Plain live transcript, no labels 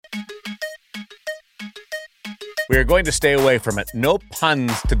We are going to stay away from it. No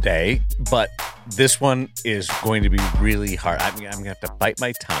puns today, but this one is going to be really hard. I'm going to have to bite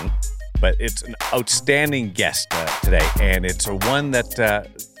my tongue, but it's an outstanding guest today, and it's a one that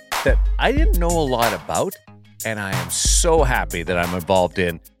I didn't know a lot about, and I am so happy that I'm involved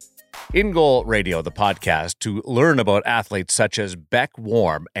in Goal Radio, the podcast, to learn about athletes such as Beck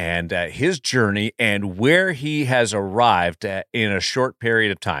Warm and his journey and where he has arrived in a short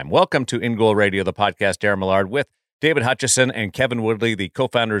period of time. Welcome to Goal Radio, the podcast. Darren Millard with David Hutchison and Kevin Woodley, the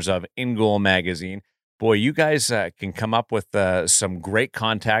co-founders of In Goal Magazine. Boy, you guys can come up with some great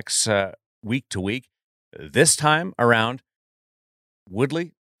contacts week to week. This time around,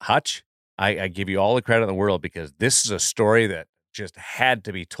 Woodley, Hutch, I give you all the credit in the world because this is a story that just had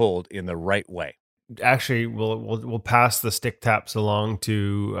to be told in the right way. Actually, we'll pass the stick taps along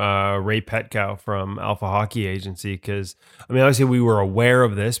to Ray Petkow from Alpha Hockey Agency because, I mean, obviously we were aware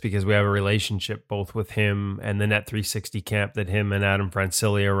of this because we have a relationship both with him and the Net 360 camp that him and Adam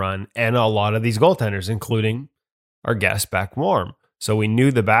Francilia run, and a lot of these goaltenders, including our guest, Beck Warm. So we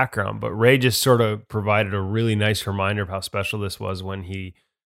knew the background, but Ray just sort of provided a really nice reminder of how special this was when he,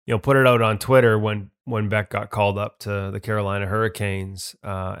 put it out on Twitter when Beck got called up to the Carolina Hurricanes,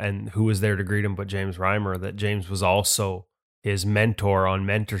 and who was there to greet him but James Reimer, that James was also his mentor on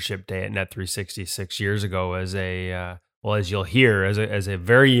mentorship day at Net 360 6 years ago as as you'll hear, as a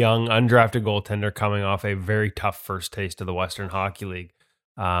very young undrafted goaltender coming off a very tough first taste of the Western Hockey League.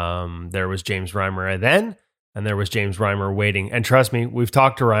 There was James Reimer then, and there was James Reimer waiting. And trust me, we've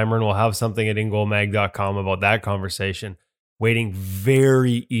talked to Reimer, and we'll have something at ingoalmag.com about that conversation, waiting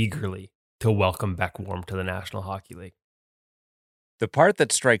very eagerly to welcome Beck Warm to the National Hockey League. The part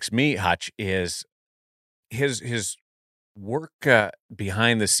that strikes me, Hutch, is his work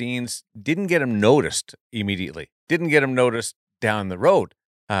behind the scenes didn't get him noticed immediately. Didn't get him noticed down the road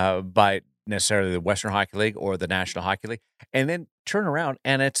by necessarily the Western Hockey League or the National Hockey League, and then turn around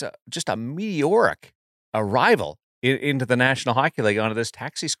and it's just a meteoric arrival into the National Hockey League onto this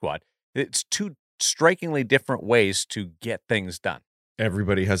taxi squad. It's two strikingly different ways to get things done.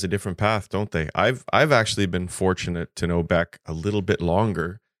 Everybody has a different path, don't they? I've actually been fortunate to know Beck a little bit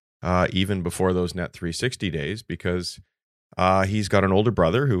longer, even before those Net 360 days, because he's got an older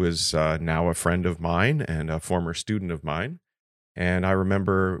brother who is now a friend of mine and a former student of mine. And I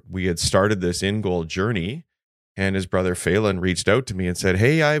remember we had started this In Goal journey, and his brother Phelan reached out to me and said,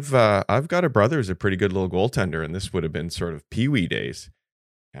 "Hey, I've got a brother who's a pretty good little goaltender," and this would have been sort of peewee days.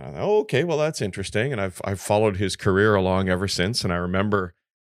 And I thought, oh, okay, well, that's interesting. And I've followed his career along ever since. And I remember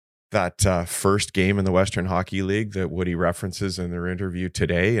that first game in the Western Hockey League that Woody references in their interview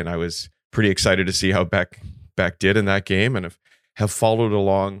today. And I was pretty excited to see how Beck did in that game, and have followed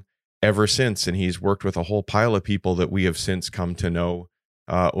along ever since. And he's worked with a whole pile of people that we have since come to know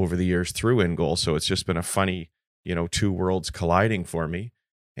over the years through In Goal. So it's just been a funny, two worlds colliding for me.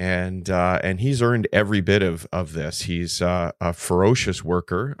 And he's earned every bit of this. He's a ferocious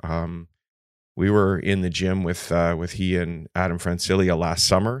worker. We were in the gym with he and Adam Francilia last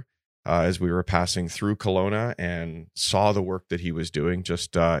summer as we were passing through Kelowna and saw the work that he was doing.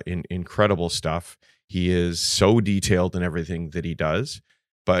 Just incredible stuff. He is so detailed in everything that he does.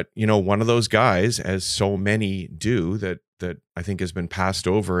 But one of those guys, as so many do, that I think has been passed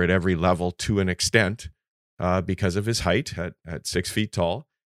over at every level to an extent because of his height at 6 feet tall.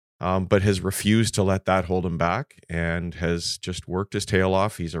 But has refused to let that hold him back and has just worked his tail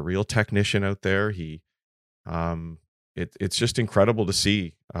off. He's a real technician out there. It's just incredible to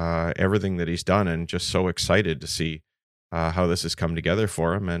see everything that he's done, and just so excited to see how this has come together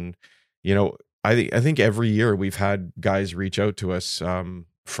for him. And, I think every year we've had guys reach out to us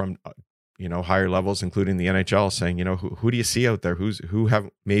from higher levels, including the NHL, saying, who do you see out there?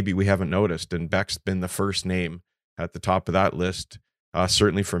 Maybe we haven't noticed. And Beck's been the first name at the top of that list.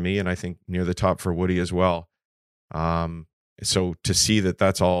 Certainly for me, and I think near the top for Woody as well. So to see that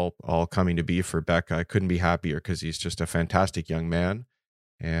that's all coming to be for Beck, I couldn't be happier because he's just a fantastic young man.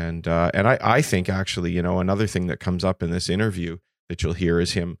 And I think actually, another thing that comes up in this interview that you'll hear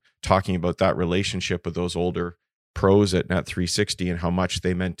is him talking about that relationship with those older pros at Net 360 and how much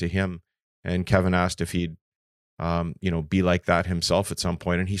they meant to him. And Kevin asked if he'd be like that himself at some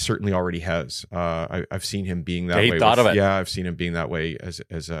point, and he certainly already has. I've seen him being that way. He thought of it. Yeah, I've seen him being that way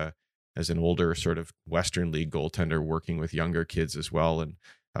as an older sort of Western League goaltender, working with younger kids as well. And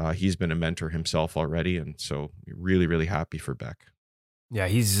he's been a mentor himself already, and so really, really happy for Beck. Yeah,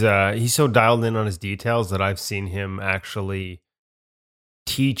 he's so dialed in on his details that I've seen him actually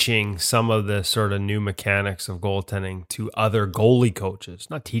teaching some of the sort of new mechanics of goaltending to other goalie coaches.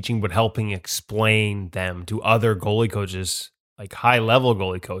 Not teaching, but helping explain them to other goalie coaches like high level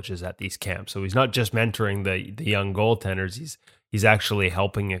goalie coaches at these camps. So he's not just mentoring the young goaltenders. He's actually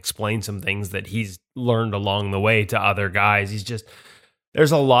helping explain some things that he's learned along the way to other guys.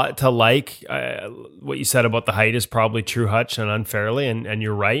 There's a lot to like. What you said about the height is probably true, Hutch, and unfairly, and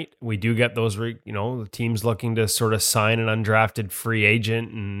you're right. We do get those, the teams looking to sort of sign an undrafted free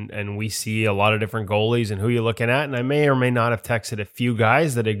agent, and we see a lot of different goalies and who you're looking at. And I may or may not have texted a few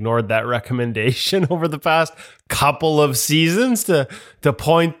guys that ignored that recommendation over the past couple of seasons to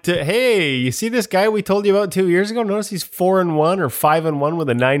point to, hey, you see this guy we told you about 2 years ago? Notice he's 4-1 or 5-1 with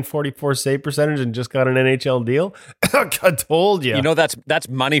a .944 save percentage and just got an NHL deal. I told you. That's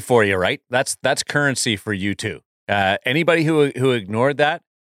money for you, right? That's currency for you too. Anybody who ignored that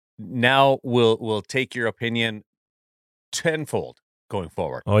now will take your opinion tenfold going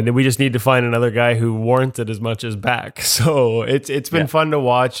forward. Oh, and then we just need to find another guy who warranted as much as back. So it's been fun to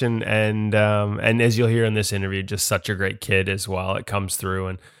watch, and as you'll hear in this interview, just such a great kid as well. It comes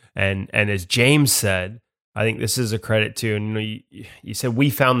through, and as James said, I think this is a credit to. And you said we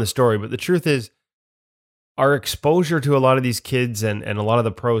found the story, but the truth is, our exposure to a lot of these kids and a lot of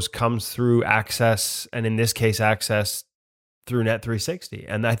the pros comes through access, and in this case, access through Net360.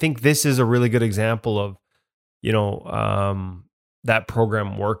 And I think this is a really good example of, that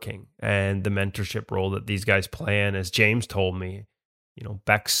program working and the mentorship role that these guys play. And as James told me,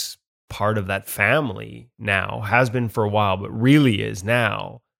 Beck's part of that family now, has been for a while, but really is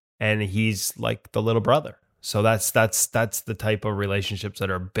now. And he's like the little brother. So that's the type of relationships that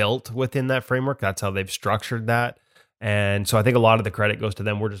are built within that framework. That's how they've structured that. And so I think a lot of the credit goes to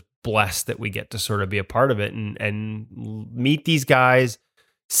them. We're just blessed that we get to sort of be a part of it and meet these guys,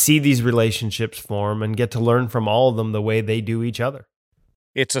 see these relationships form, and get to learn from all of them the way they do each other.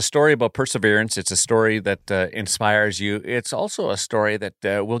 It's a story about perseverance. It's a story that inspires you. It's also a story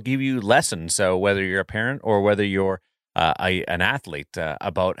that will give you lessons, whether you're a parent or whether you're an athlete,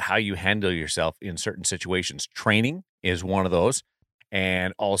 about how you handle yourself in certain situations. Training is one of those,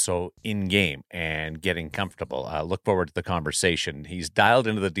 and also in-game and getting comfortable. Look forward to the conversation. He's dialed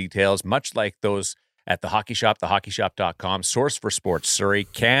into the details, much like those at The Hockey Shop, thehockeyshop.com, source for sports Surrey.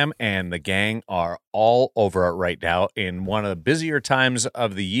 Cam and the gang are all over it right now in one of the busier times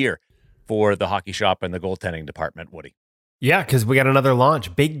of the year for The Hockey Shop and the goaltending department, Woody. Yeah, because we got another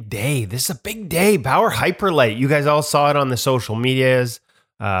launch. Big day. This is a big day. Bauer Hyperlite. You guys all saw it on the social medias,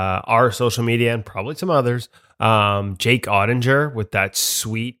 our social media, and probably some others. Jake Ottinger with that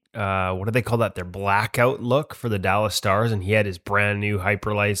sweet, what do they call that? Their blackout look for the Dallas Stars. And he had his brand new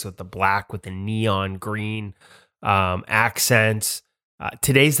Hyperlights with the black with the neon green accents.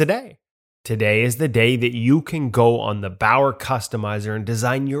 Today's the day. Today is the day that you can go on the Bauer Customizer and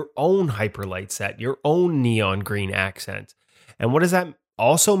design your own Hyperlight set, your own neon green accents. And what does that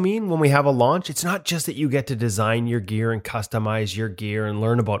also mean when we have a launch? It's not just that you get to design your gear and customize your gear and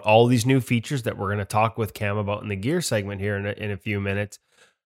learn about all these new features that we're going to talk with Cam about in the gear segment here in a few minutes,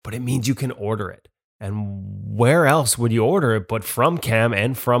 but it means you can order it. And where else would you order it but from Cam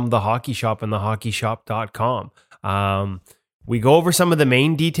and from The Hockey Shop and thehockeyshop.com? We go over some of the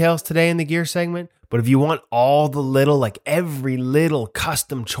main details today in the gear segment, but if you want all the little, like every little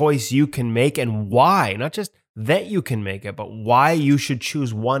custom choice you can make and why, not just that you can make it, but why you should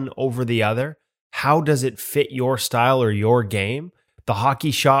choose one over the other, how does it fit your style or your game? The Hockey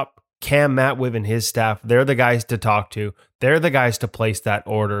Shop, Cam Matwiv and his staff, they're the guys to talk to. They're the guys to place that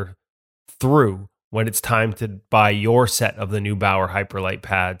order through when it's time to buy your set of the new Bauer Hyperlight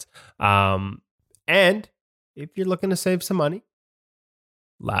pads. And if you're looking to save some money,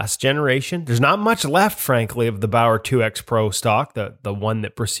 last generation, there's not much left, frankly, of the Bauer 2X Pro stock, the one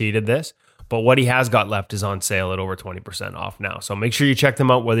that preceded this. But what he has got left is on sale at over 20% off now. So make sure you check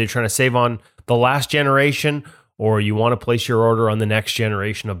them out, whether you're trying to save on the last generation or you want to place your order on the next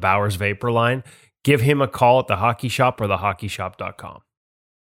generation of Bauer's Vapor line. Give him a call at The Hockey Shop or thehockeyshop.com.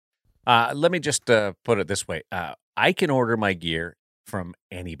 Let me just put it this way. I can order my gear from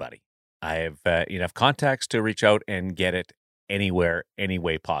anybody. I have enough contacts to reach out and get it anywhere, any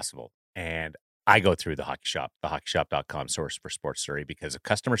way possible. And I go through The Hockey Shop, thehockeyshop.com, source for sports Surrey, because of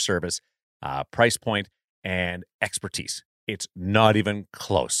customer service, price point, and expertise. It's not even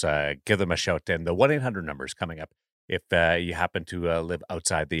close. Give them a shout. And the 1-800 number is coming up if you happen to live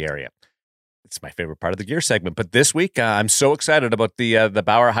outside the area. It's my favorite part of the gear segment. But this week, I'm so excited about the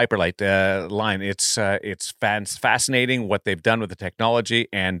Bauer Hyperlight line. It's fascinating what they've done with the technology,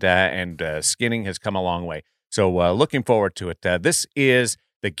 and skinning has come a long way. So looking forward to it. This is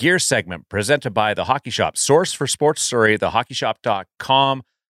the gear segment presented by The Hockey Shop, source for sports Surrey, thehockeyshop.com.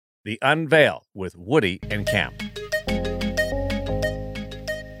 The Unveil with Woody and Cam.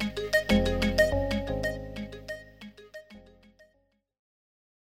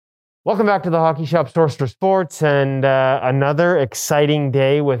 Welcome back to the Hockey Shop Source for Sports, and another exciting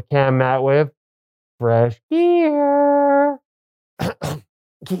day with Cam Matwiv. Fresh gear.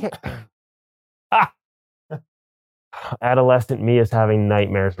 Adolescent me is having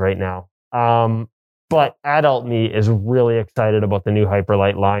nightmares right now. But adult me is really excited about the new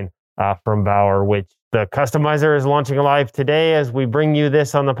Hyperlite line from Bauer, which the customizer is launching live today as we bring you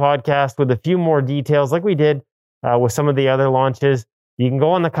this on the podcast with a few more details like we did with some of the other launches. You can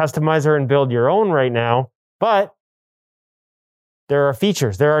go on the customizer and build your own right now, but there are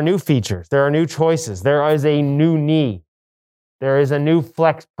features. There are new features. There are new choices. There is a new knee. There is a new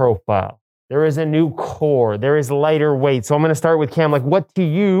flex profile. There is a new core. There is lighter weight. So I'm going to start with Cam. Like, what to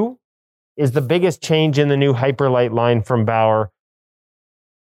you is the biggest change in the new Hyperlite line from Bauer?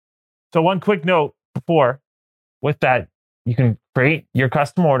 So one quick note before, with that, you can create your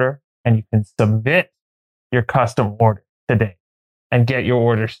custom order and you can submit your custom order today and get your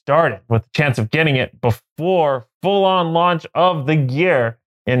order started with the chance of getting it before full-on launch of the gear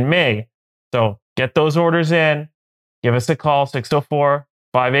in May. So get those orders in. Give us a call,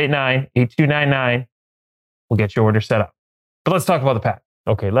 604-589-8299. We'll get your order set up. But let's talk about the pad.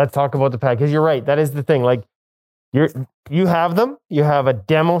 Okay, let's talk about the pad, because you're right. That is the thing. Like, you have them. You have a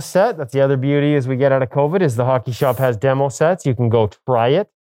demo set. That's the other beauty as we get out of COVID is the Hockey Shop has demo sets. You can go try it.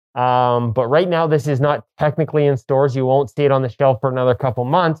 But right now, this is not technically in stores. You won't see it on the shelf for another couple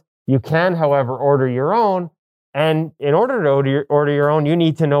months. You can, however, order your own. And in order to order your own, you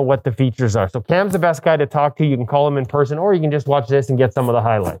need to know what the features are. So Cam's the best guy to talk to. You can call him in person, or you can just watch this and get some of the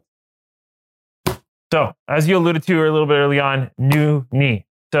highlights. So, as you alluded to a little bit early on, new knee.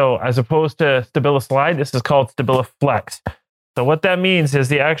 So, as opposed to Stabila Slide, this is called Stabila Flex. So, what that means is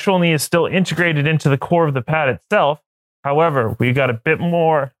the actual knee is still integrated into the core of the pad itself. However, we got a bit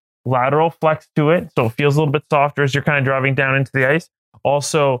more lateral flex to it, so it feels a little bit softer as you're kind of driving down into the ice.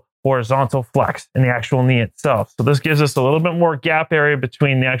 Also, horizontal flex in the actual knee itself. So, this gives us a little bit more gap area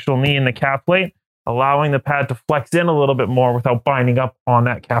between the actual knee and the calf plate, allowing the pad to flex in a little bit more without binding up on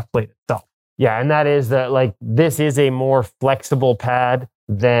that calf plate itself. Yeah, and that is that, like, this is a more flexible pad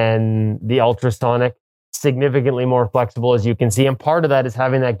than the Ultrasonic, significantly more flexible, as you can see. And part of that is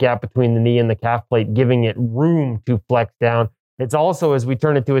having that gap between the knee and the calf plate, giving it room to flex down. It's also, as we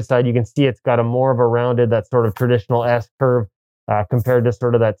turn it to its side, you can see it's got a more of a rounded, that sort of traditional S curve compared to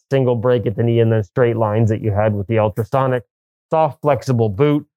sort of that single break at the knee and then straight lines that you had with the Ultrasonic. Soft, flexible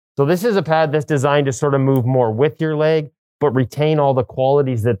boot. So this is a pad that's designed to sort of move more with your leg, but retain all the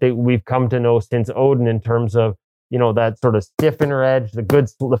qualities that we've come to know since Odin in terms of, you know, that sort of stiff inner edge,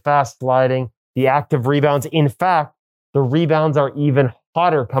 the fast sliding, the active rebounds. In fact, the rebounds are even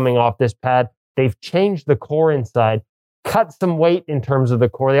hotter coming off this pad. They've changed the core inside, cut some weight in terms of the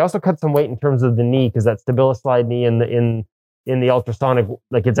core. They also cut some weight in terms of the knee, because that Stabila Slide knee in the Ultrasonic,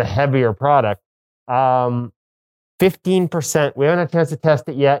 like, it's a heavier product. 15%. We haven't had a chance to test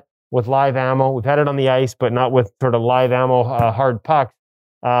it yet with live ammo. We've had it on the ice, but not with sort of live ammo, hard pucks.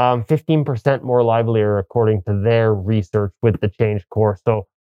 15% more livelier, according to their research, with the changed core. So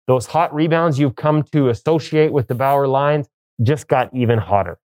those hot rebounds you've come to associate with the Bauer lines just got even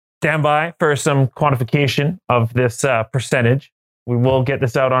hotter. Stand by for some quantification of this percentage. We will get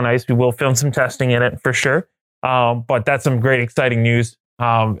this out on ice. We will film some testing in it for sure. But that's some great, exciting news.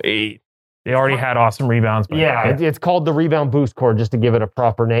 They already had awesome rebounds. Yeah, it's called the Rebound Boost Core, just to give it a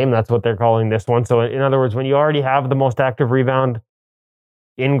proper name. That's what they're calling this one. So in other words, when you already have the most active rebound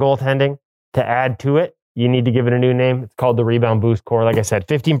in goaltending, to add to it, you need to give it a new name. It's called the Rebound Boost Core. Like I said,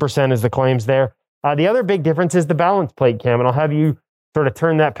 15% is the claims there. The other big difference is the balance plate, Cam, and I'll have you sort of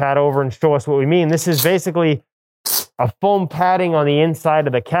turn that pad over and show us what we mean. This is basically a foam padding on the inside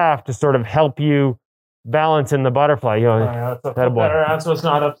of the calf to sort of help you balance in the butterfly. You know, that's a better around, so it's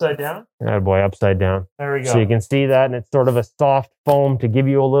not upside down. Attaboy, upside down. There we go. So you can see that, and it's sort of a soft foam to give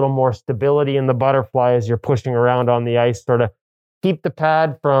you a little more stability in the butterfly as you're pushing around on the ice, sort of keep the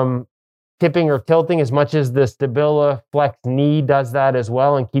pad from tipping or tilting as much as the Stabila Flex knee does that as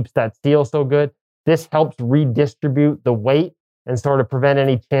well, and keeps that seal so good. This helps redistribute the weight and sort of prevent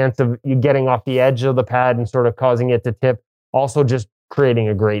any chance of you getting off the edge of the pad and sort of causing it to tip. Also just creating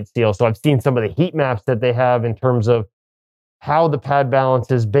a great seal. So I've seen some of the heat maps that they have in terms of how the pad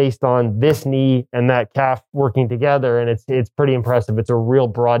balances based on this knee and that calf working together. And it's pretty impressive. It's a real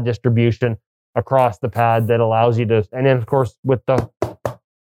broad distribution across the pad that allows you to, and then of course with the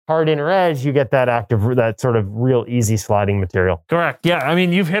hard inner edge, you get that active, that sort of real easy sliding material. Correct. Yeah. I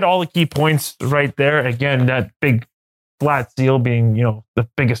mean, you've hit all the key points right there. Again, that big flat seal being, you know, the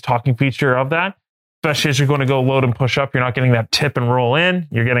biggest talking feature of that, especially as you're going to go load and push up. You're not getting that tip and roll in.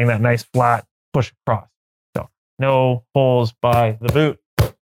 You're getting that nice flat push across. So no holes by the boot.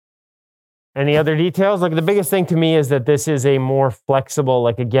 Any other details? Like the biggest thing to me is that this is a more flexible,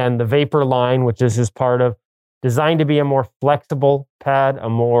 like again, the Vapor line, which this is part of, designed to be a more flexible pad, a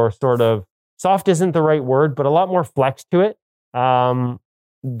more sort of soft isn't the right word, but a lot more flex to it.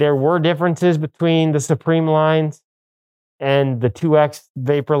 There were differences between the Supreme lines and the 2X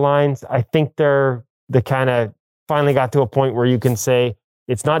Vapor lines. I think the kind of finally got to a point where you can say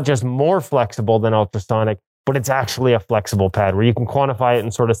it's not just more flexible than ultrasonic, but it's actually a flexible pad where you can quantify it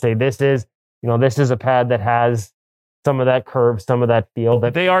and sort of say this is a pad that has some of that curve, some of that feel.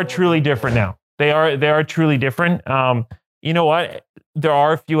 That they are truly different now. They are truly different. You know what? There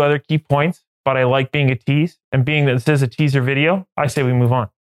are a few other key points, but I like being a tease, and being that this is a teaser video, I say we move on.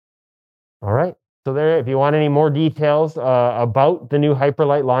 All right. So there, if you want any more details about the new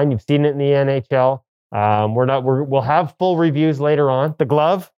Hyperlight line, you've seen it in the NHL. We'll have full reviews later on. The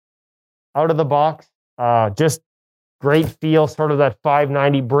glove, out of the box, just great feel, sort of that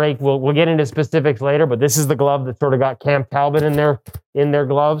 590 break. We'll get into specifics later, but this is the glove that sort of got Cam Talbot in their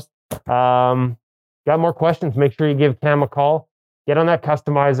gloves. Got more questions? Make sure you give Cam a call. Get on that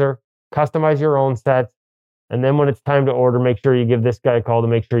customizer, customize your own sets. And then when it's time to order, make sure you give this guy a call to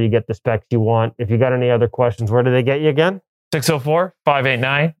make sure you get the specs you want. If you got any other questions, where do they get you again?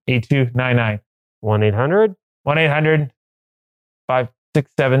 604-589-8299. 1-800?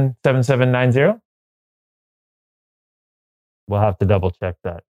 1-800-567-7790. We'll have to double check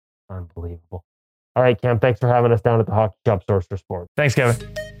that. Unbelievable. All right, Cam, thanks for having us down at the Hockey Shop Source for Sports. Thanks, Kevin.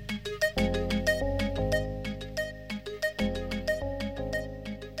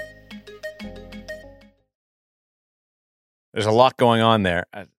 There's a lot going on there.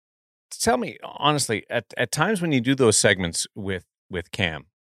 Tell me honestly, at times when you do those segments with Cam,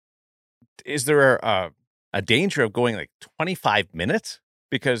 is there a danger of going like 25 minutes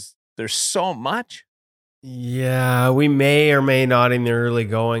because there's so much? Yeah, we may or may not in the early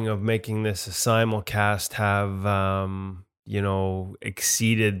going of making this a simulcast have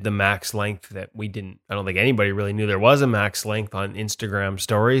exceeded the max length that we didn't. I don't think anybody really knew there was a max length on Instagram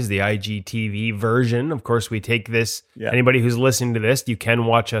stories, the IGTV version. Of course, we take this. Yeah. Anybody who's listening to this, you can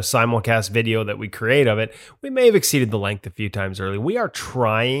watch a simulcast video that we create of it. We may have exceeded the length a few times early. We are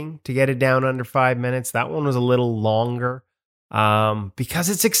trying to get it down under 5 minutes. That one was a little longer. Because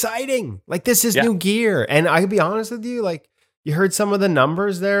it's exciting. Like this is new gear. And I'll be honest with you, like you heard some of the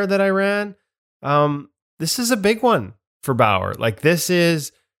numbers there that I ran. This is a big one for Bauer. Like this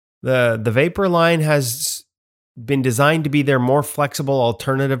is the Vapor line has been designed to be their more flexible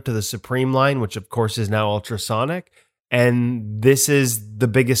alternative to the Supreme line, which of course is now ultrasonic. And this is the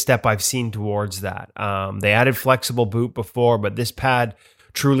biggest step I've seen towards that. They added flexible boot before, but this pad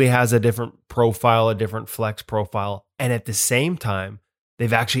truly has a different profile, a different flex profile. And at the same time,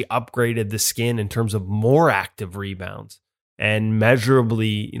 they've actually upgraded the skin in terms of more active rebounds and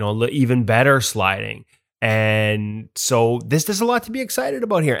measurably, even better sliding. And so there's a lot to be excited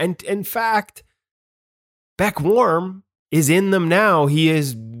about here. And in fact, Beck Warm is in them now. He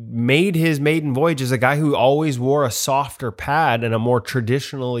has made his maiden voyage as a guy who always wore a softer pad and a more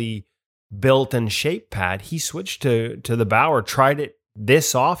traditionally built and shaped pad. He switched to the Bauer, tried it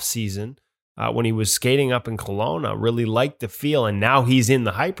this off season when he was skating up in Kelowna, really liked the feel, and now he's in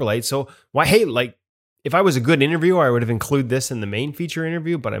the Hyperlight. So if I was a good interviewer, I would have included this in the main feature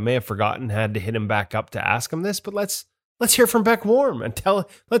interview, but I may have forgotten, had to hit him back up to ask him this. But let's hear from Beck Warm and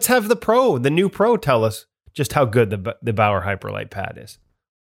let's have the new pro tell us just how good the Bauer Hyperlight pad is.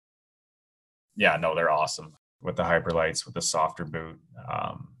 Yeah, no, they're awesome with the Hyperlights, with the softer boot.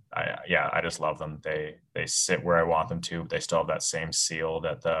 I just love them. They sit where I want them to. But they still have that same seal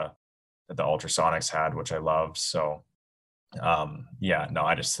that the Ultrasonics had, which I love. So,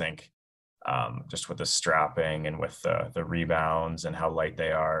 I just think just with the strapping and with the rebounds and how light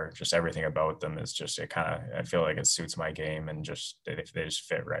they are, just everything about them is just I feel like it suits my game, and just they just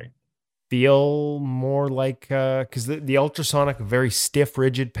fit right. Feel more like because the Ultrasonic, a very stiff,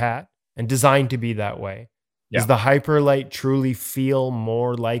 rigid pad and designed to be that way. Yeah. Does the Hyperlight truly feel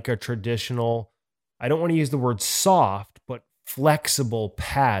more like a traditional, I don't want to use the word soft, but flexible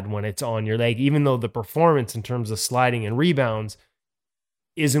pad when it's on your leg, even though the performance in terms of sliding and rebounds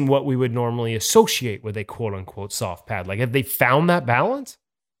isn't what we would normally associate with a quote unquote soft pad? Like, have they found that balance?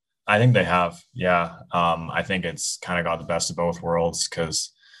 I think they have. Yeah. I think it's kind of got the best of both worlds,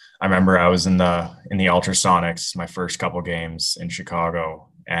 because I remember I was in the Ultrasonics my first couple games in Chicago,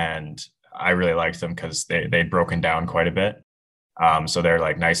 and I really liked them because they'd broken down quite a bit. So they're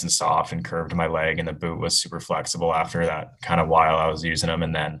like nice and soft and curved to my leg, and the boot was super flexible after that kind of while I was using them.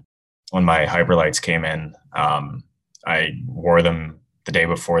 And then when my Hyperlights came in, I wore them the day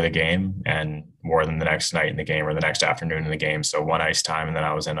before the game and wore them the next night in the game or the next afternoon in the game. So one ice time, and then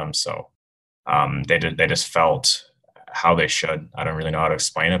I was in them. So They just felt how they should. I don't really know how to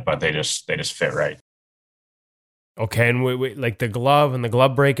explain it, but they just fit right. Okay, and like the glove and the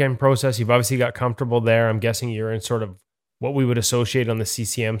glove break-in process, you've obviously got comfortable there. I'm guessing you're in sort of what we would associate on the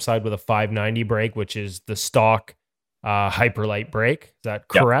CCM side with a 590 break, which is the stock hyperlight break. Is that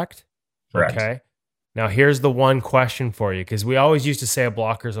correct? Yep. Correct. Okay. Now here's the one question for you, because we always used to say a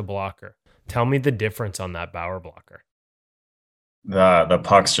blocker is a blocker. Tell me the difference on that Bauer blocker. The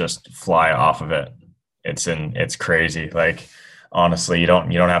pucks just fly off of it. It's crazy. Like, honestly, you don't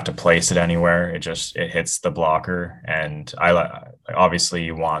have to place it anywhere. It hits the blocker, and obviously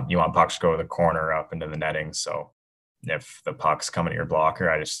you want pucks to go to the corner up into the netting. So if the puck's coming at your blocker,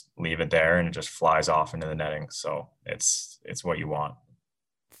 I just leave it there and it just flies off into the netting. So it's what you want.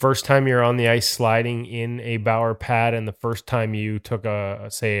 First time you're on the ice sliding in a Bauer pad, and the first time you took a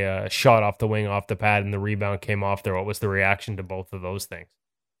shot off the wing off the pad and the rebound came off there, what was the reaction to both of those things?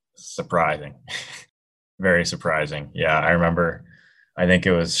 Surprising. Very surprising. Yeah, I remember, I think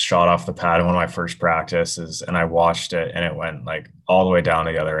it was shot off the pad in one of my first practices, and I watched it and it went like all the way down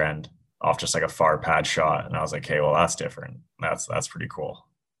to the other end off just like a far pad shot. And I was like, hey, well, that's different. That's pretty cool.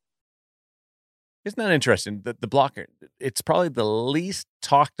 Isn't that interesting? The blocker, it's probably the least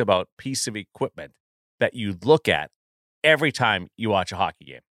talked about piece of equipment that you look at every time you watch a hockey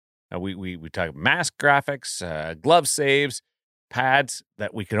game. We talk mask graphics, glove saves, pads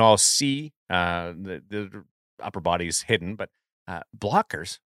that we can all see. The upper body is hidden, but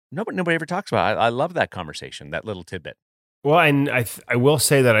blockers, nobody ever talks about. I love that conversation, that little tidbit. Well, and I will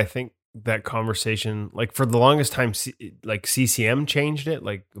say that I think that conversation, like for the longest time, like CCM changed it.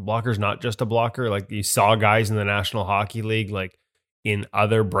 Like the blocker's not just a blocker. Like you saw guys in the National Hockey League, like in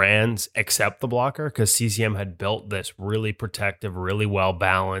other brands, accept the blocker because CCM had built this really protective, really well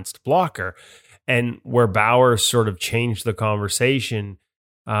balanced blocker. And where Bauer sort of changed the conversation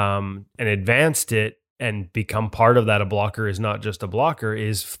and advanced it and become part of that, a blocker is not just a blocker,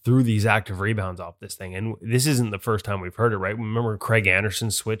 is through these active rebounds off this thing. And this isn't the first time we've heard it, right? Remember Craig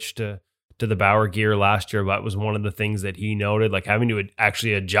Anderson switched to the Bauer gear last year. That was one of the things that he noted, like having to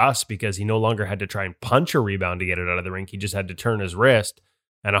actually adjust because he no longer had to try and punch a rebound to get it out of the rink. He just had to turn his wrist,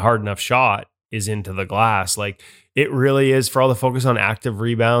 and a hard enough shot is into the glass. Like it really is, for all the focus on active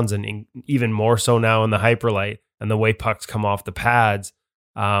rebounds and even more so now in the hyperlight and the way pucks come off the pads,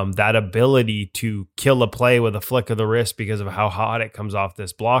 that ability to kill a play with a flick of the wrist because of how hot it comes off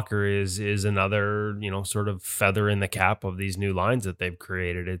this blocker is another, sort of feather in the cap of these new lines that they've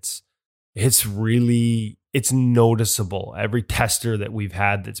created. It's really noticeable. Every tester that we've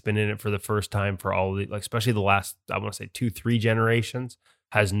had that's been in it for the first time for all the, like, especially the last, I want to say 2-3 generations,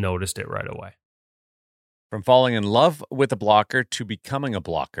 has noticed it right away. From falling in love with a blocker to becoming a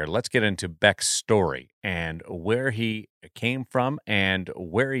blocker, let's get into Beck's story and where he came from and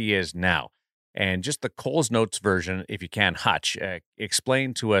where he is now. And just the Coles Notes version, if you can, Hutch,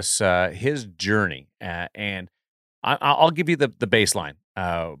 explain to us his journey. And I'll give you the baseline.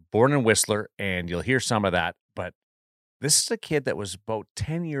 Born in Whistler, and you'll hear some of that. But this is a kid that was about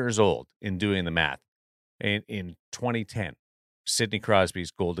 10 years old in doing the math in 2010, Sidney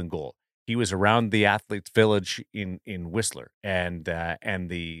Crosby's golden goal. He was around the Athletes Village in Whistler and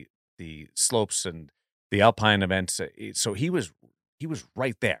the slopes and the alpine events. So he was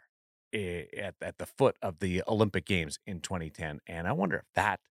right there at the foot of the Olympic Games in 2010. And I wonder if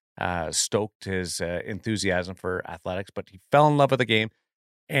that stoked his enthusiasm for athletics. But he fell in love with the game.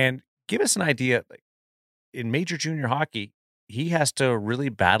 And give us an idea, in major junior hockey, he has to really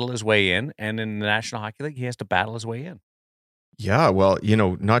battle his way in, and in the National Hockey League, he has to battle his way in. Yeah, well,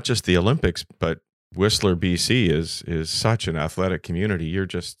 not just the Olympics, but Whistler, BC is such an athletic community. You're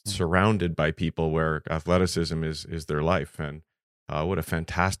just surrounded by people where athleticism is their life, and what a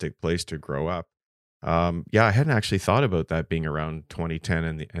fantastic place to grow up. Yeah, I hadn't actually thought about that being around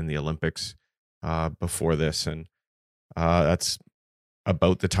 2010 and the Olympics before this, and that's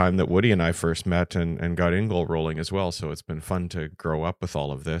about the time that Woody and I first met and got In Goal rolling as well. So it's been fun to grow up with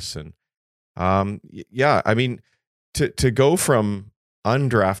all of this, and yeah, I mean. To go from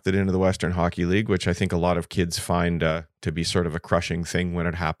undrafted into the Western Hockey League, which I think a lot of kids find to be sort of a crushing thing when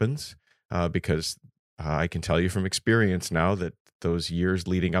it happens, because I can tell you from experience now that those years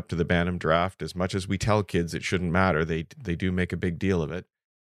leading up to the Bantam draft, as much as we tell kids it shouldn't matter, they do make a big deal of it.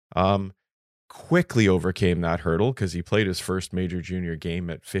 Quickly overcame that hurdle because he played his first major junior game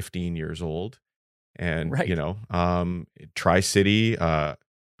at 15 years old. And, right. Tri-City, an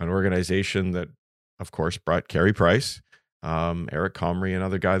organization that, of course, brought Carey Price, Eric Comrie,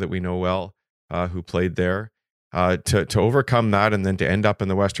 another guy that we know well, who played there, to overcome that and then to end up in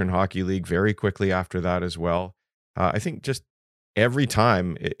the Western Hockey League very quickly after that as well. I think just every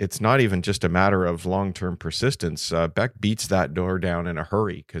time, it's not even just a matter of long-term persistence. Beck beats that door down in a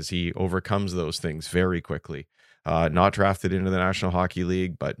hurry because he overcomes those things very quickly. Not drafted into the National Hockey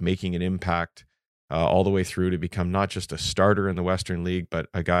League, but making an impact all the way through to become not just a starter in the Western League, but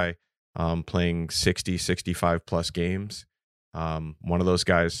a guy playing 60, 65 plus games. One of those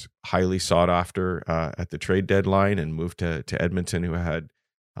guys highly sought after at the trade deadline and moved to Edmonton, who had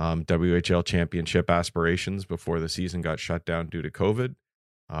WHL championship aspirations before the season got shut down due to COVID.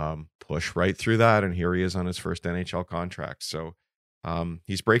 Push right through that, and here he is on his first NHL contract. So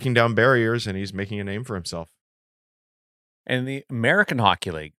he's breaking down barriers and he's making a name for himself. And the American Hockey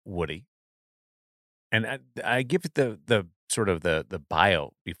League, Woody, and I give it the sort of the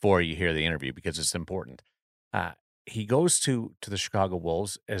bio before you hear the interview because it's important. He goes to the Chicago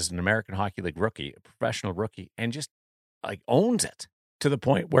Wolves as an American Hockey League rookie, a professional rookie, and just like owns it to the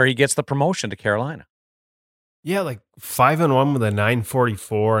point where he gets the promotion to Carolina. Yeah, like 5-1 with a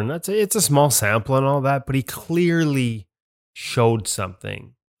 944, and it's a small sample and all that, but he clearly showed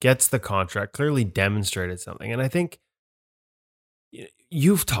something, gets the contract, clearly demonstrated something. And I think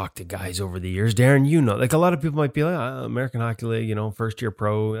you've talked to guys over the years, Darren, you know, like a lot of people might be like, American Hockey League, you know, first year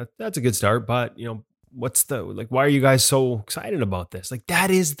pro, that's a good start, but you know, why are you guys so excited about this? Like that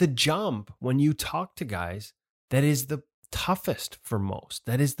is the jump when you talk to guys. That is the toughest for most.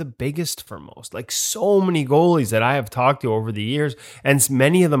 That is the biggest for most. Like so many goalies that I have talked to over the years, and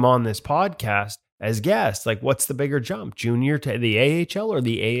many of them on this podcast as guests, like what's the bigger jump, junior to the AHL or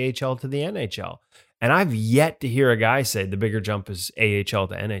the AHL to the NHL? And I've yet to hear a guy say the bigger jump is AHL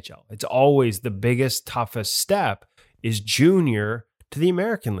to NHL. It's always the biggest, toughest step is junior to the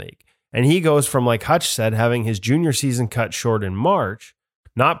American League. And he goes from, like Hutch said, having his junior season cut short in March,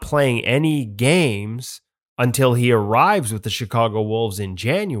 not playing any games until he arrives with the Chicago Wolves in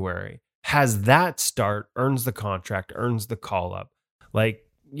January, has that start, earns the contract, earns the call-up. Like,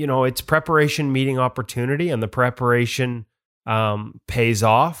 you know, it's preparation meeting opportunity, and the preparation pays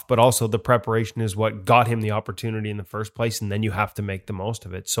off, but also the preparation is what got him the opportunity in the first place, and then you have to make the most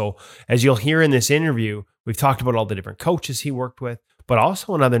of it. So as you'll hear in this interview, we've talked about all the different coaches he worked with, but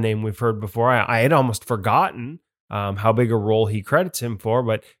also another name we've heard before. I had almost forgotten how big a role he credits him for,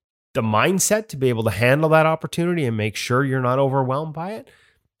 but the mindset to be able to handle that opportunity and make sure you're not overwhelmed by it.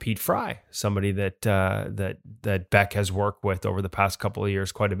 Pete Fry, somebody that Beck has worked with over the past couple of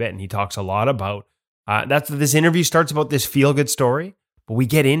years quite a bit, and he talks a lot about. This interview starts about this feel-good story, but we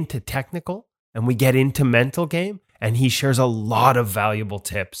get into technical and we get into mental game, and he shares a lot of valuable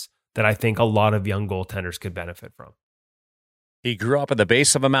tips that I think a lot of young goaltenders could benefit from. He grew up at the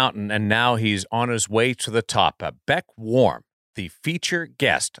base of a mountain, and now he's on his way to the top. Beck Warm, the feature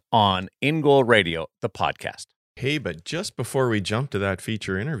guest on In Goal Radio, the podcast. Hey, but just before we jump to that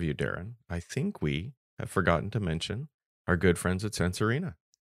feature interview, Darren, I think we have forgotten to mention our good friends at Sense Arena.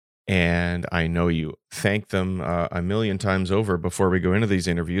 And I know you thank them a million times over before we go into these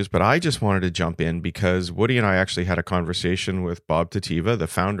interviews, but I just wanted to jump in because Woody and I actually had a conversation with Bob Tativa, the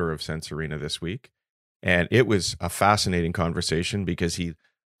founder of Sense Arena, this week. And it was a fascinating conversation because he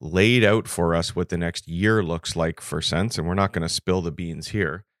laid out for us what the next year looks like for Sense, and we're not going to spill the beans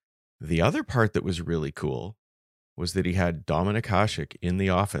here. The other part that was really cool was that he had Dominik Hasek in the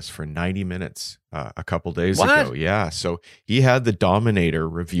office for 90 minutes a couple days ago. Yeah, so he had the Dominator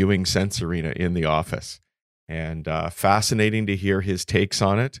reviewing Sense Arena in the office, and fascinating to hear his takes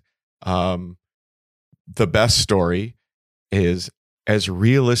on it. The best story is, as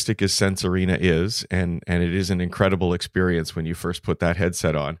realistic as Sense Arena is, and it is an incredible experience when you first put that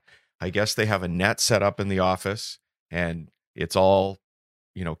headset on. I guess they have a net set up in the office, and it's all,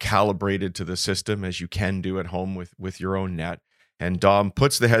 you know, calibrated to the system as you can do at home with your own net. And Dom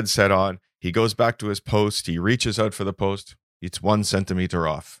puts the headset on. He goes back to his post. He reaches out for the post. It's 1 centimeter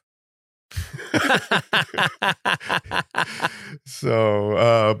off.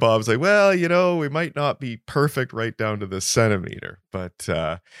 So Bob's like, well, you know, we might not be perfect right down to the centimeter, but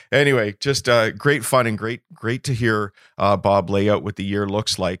anyway, just great fun and great to hear Bob lay out what the year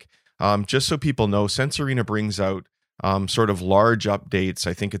looks like. Just so people know, Sense Arena brings out sort of large updates.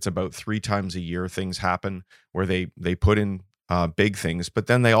 I think it's about 3 times a year things happen where they put in big things, but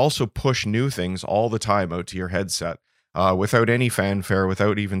then they also push new things all the time out to your headset. Without any fanfare,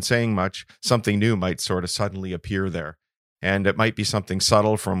 without even saying much, something new might sort of suddenly appear there. And it might be something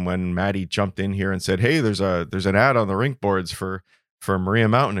subtle from when Maddie jumped in here and said, hey, there's an ad on the rink boards for Maria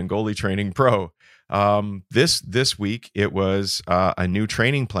Mountain and Goalie Training Pro. This week, it was a new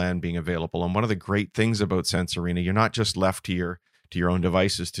training plan being available. And one of the great things about Sense Arena, you're not just left to your own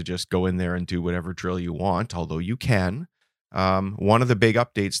devices to just go in there and do whatever drill you want, although you can. One of the big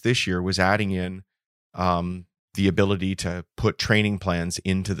updates this year was adding in the ability to put training plans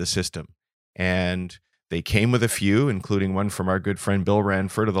into the system. And they came with a few, including one from our good friend Bill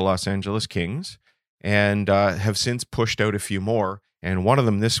Ranford of the Los Angeles Kings, and have since pushed out a few more. And one of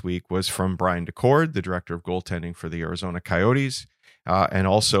them this week was from Brian DeCord, the director of goaltending for the Arizona Coyotes, and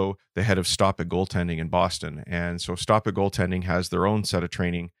also the head of Stop It Goaltending in Boston. And so Stop It Goaltending has their own set of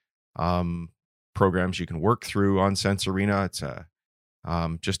training programs you can work through on Sense Arena. It's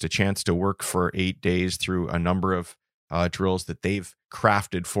just a chance to work for 8 days through a number of drills that they've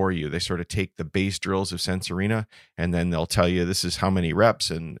crafted for you. They sort of take the base drills of Sense Arena, and then they'll tell you this is how many reps,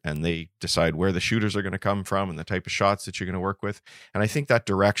 and they decide where the shooters are going to come from and the type of shots that you're going to work with. And I think that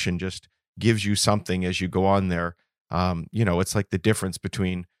direction just gives you something as you go on there. It's like the difference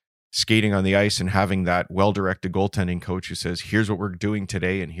between skating on the ice and having that well-directed goaltending coach who says, here's what we're doing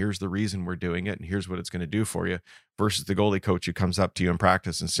today, and here's the reason we're doing it, and here's what it's going to do for you, versus the goalie coach who comes up to you in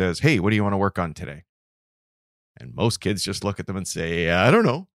practice and says, hey, what do you want to work on today? And most kids just look at them and say, I don't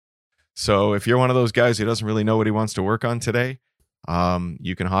know. So if you're one of those guys who doesn't really know what he wants to work on today,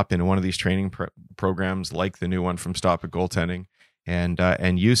 you can hop into one of these training programs like the new one from Stop It Goaltending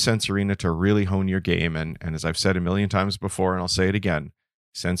and use Sense Arena to really hone your game. And as I've said a million times before, and I'll say it again,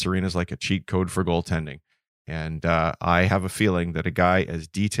 Sense Arena is like a cheat code for goaltending. And I have a feeling that a guy as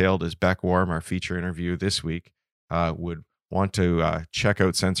detailed as Beck Warm, our feature interview this week, would want to check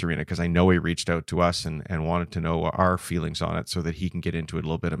out Sense Arena, because I know he reached out to us and wanted to know our feelings on it so that he can get into it a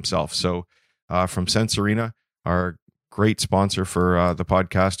little bit himself. So from Sense Arena, our great sponsor for the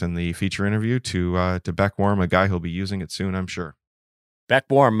podcast and the feature interview, to Beck Warm, a guy who'll be using it soon, I'm sure. Beck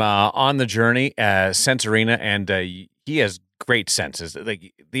Warm on the journey, Sense Arena, and he has great senses.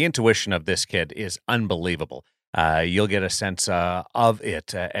 Like, the intuition of this kid is unbelievable. You'll get a sense of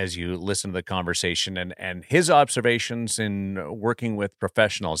it as you listen to the conversation, and his observations in working with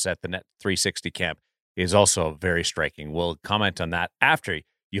professionals at the Net 360 camp is also very striking. We'll comment on that after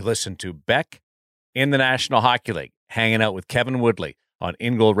you listen to Beck in the National Hockey League, hanging out with Kevin Woodley on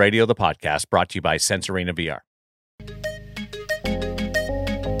In Goal Radio, the podcast, brought to you by Sense Arena VR.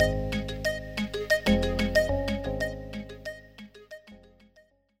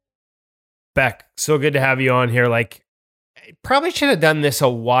 Beck, so good to have you on here. Like, probably should have done this a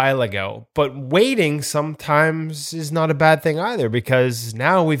while ago, but waiting sometimes is not a bad thing either, because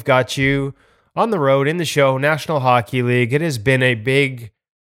now we've got you on the road in the show, National Hockey League. It has been a big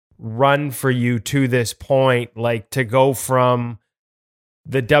run for you to this point, like to go from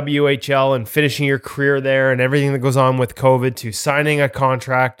the WHL and finishing your career there and everything that goes on with COVID, to signing a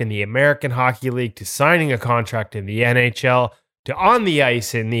contract in the American Hockey League, to signing a contract in the NHL, to on the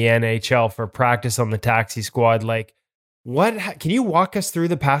ice in the NHL for practice on the taxi squad. Like, can you walk us through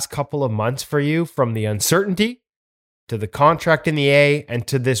the past couple of months for you, from the uncertainty to the contract in the A and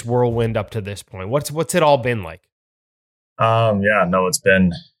to this whirlwind up to this point? What's it all been like?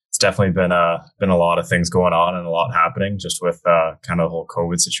 It's definitely been a lot of things going on and a lot happening just with kind of the whole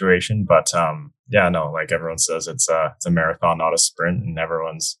COVID situation. But like everyone says, it's a marathon, not a sprint, and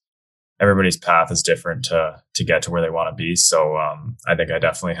everybody's path is different to get to where they want to be. So I think I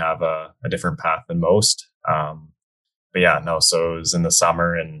definitely have a different path than most. So it was in the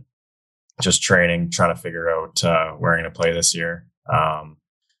summer and just training, trying to figure out where I'm going to play this year.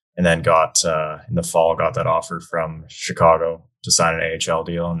 And then got in the fall, got that offer from Chicago to sign an AHL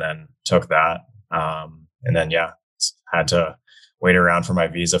deal, and then took that. Had to wait around for my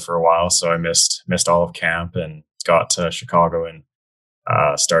visa for a while. So I missed all of camp and got to Chicago in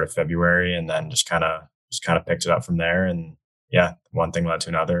start of February, and then just kind of picked it up from there. And one thing led to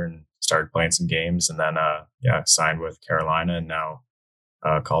another, and started playing some games, and then signed with Carolina, and now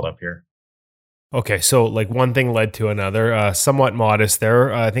called up here. Okay, so like one thing led to another, somewhat modest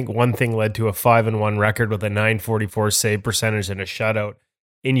there. I think one thing led to a 5-1 record with a .944 save percentage and a shutout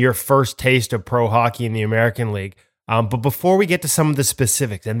in your first taste of pro hockey in the American League. But before we get to some of the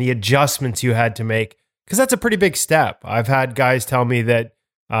specifics and the adjustments you had to make, because that's a pretty big step. I've had guys tell me that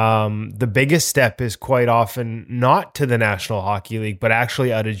the biggest step is quite often not to the National Hockey League, but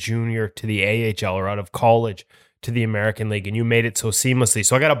actually out of junior to the AHL, or out of college to the American League, and you made it so seamlessly.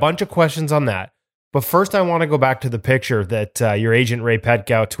 So I got a bunch of questions on that. But first, I want to go back to the picture that your agent Ray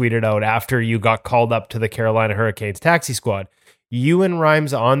Petkow tweeted out after you got called up to the Carolina Hurricanes taxi squad. You and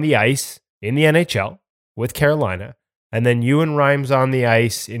Rhymes on the ice in the NHL with Carolina, and then you and Rhymes on the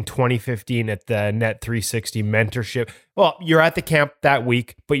ice in 2015 at the Net 360 mentorship. Well, you're at the camp that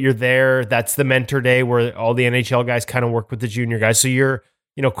week, but you're there. That's the mentor day where all the NHL guys kind of work with the junior guys. So you're,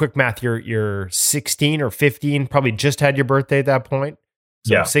 quick math, you're 16 or 15, probably just had your birthday at that point.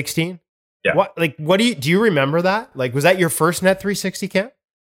 So 16? Yeah. Do you remember that? Like, was that your first Net 360 camp?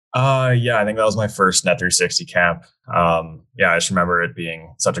 Yeah, I think that was my first Net 360 camp. Yeah, I just remember it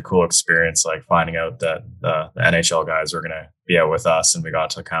being such a cool experience, like finding out that the NHL guys were going to be out with us, and we got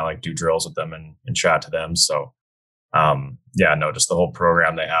to kind of like do drills with them and chat to them. So, yeah, no, just the whole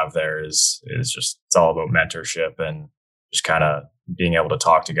program they have there is just, it's all about mentorship and just kind of being able to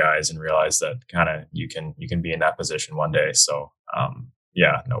talk to guys and realize that kind of you can be in that position one day. So,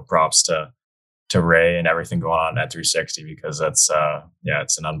 yeah, no, props to Ray and everything going on at 360, because that's yeah,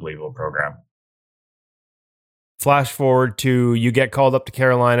 it's an unbelievable program. Flash forward to you get called up to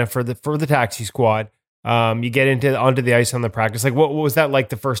Carolina for the taxi squad. You get onto the ice on the practice. Like, what was that like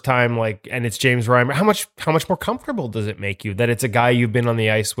the first time? Like, and it's James Reimer. How much more comfortable does it make you that it's a guy you've been on the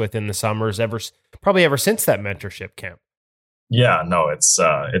ice with in the summers probably ever since that mentorship camp? Yeah, no, it's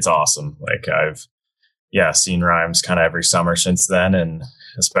awesome. Like I've seen Rhymes kind of every summer since then, and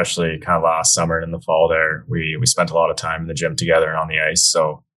especially kind of last summer and in the fall there, we spent a lot of time in the gym together and on the ice.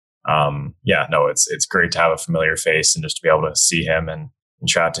 So yeah, no, it's great to have a familiar face and just to be able to see him and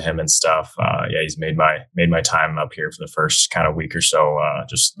chat to him and stuff. Yeah, he's made my time up here for the first kind of week or so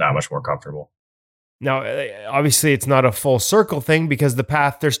just that much more comfortable. Now, obviously, it's not a full circle thing because the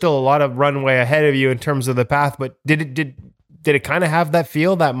path, there's still a lot of runway ahead of you in terms of the path. But did it kind of have that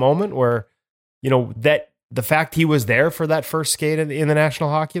feel, that moment where, that the fact he was there for that first skate in the National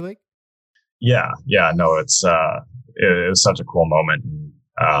Hockey League? Yeah, no, it was such a cool moment.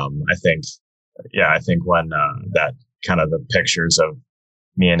 I think when that kind of the pictures of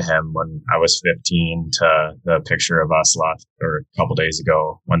me and him when I was 15 to the picture of us last or a couple days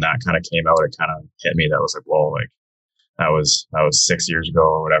ago, when that kind of came out, it kind of hit me. That was like, whoa, like that was 6 years ago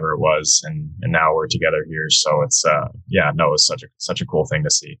or whatever it was. And now we're together here. So it's, yeah, no, it's such a cool thing to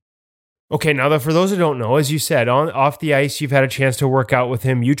see. Okay, now for those who don't know, as you said, off the ice, you've had a chance to work out with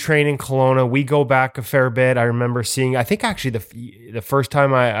him. You train in Kelowna. We go back a fair bit. I remember seeing, I think actually the first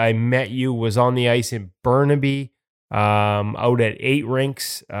time I met you was on the ice in Burnaby, out at 8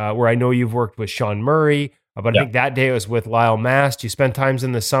 Rinks, where I know you've worked with Sean Murray. But I think that day it was with Lyle Mast. You spent times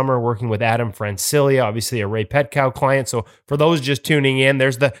in the summer working with Adam Francilia, obviously a Ray Petkow client. So for those just tuning in,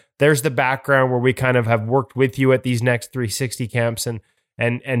 there's the background where we kind of have worked with you at these next 360 camps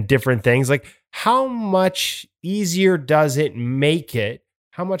and different things. Like, how much easier does it make it?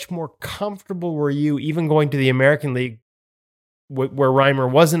 How much more comfortable were you even going to the American League where Reimer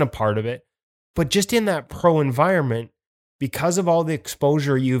wasn't a part of it, but just in that pro environment because of all the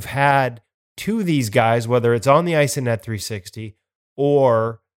exposure you've had to these guys, whether it's on the ice in Net 360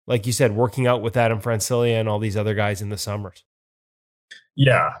 or, like you said, working out with Adam Francilia and all these other guys in the summers?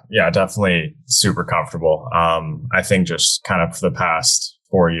 Yeah, definitely super comfortable. I think just kind of for the past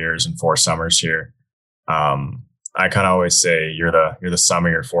 4 years and 4 summers here, I kind of always say you're the sum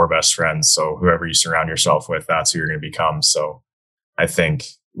of your 4 best friends. So whoever you surround yourself with, that's who you're going to become. So I think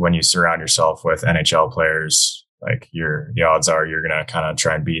when you surround yourself with NHL players, like the odds are you're going to kind of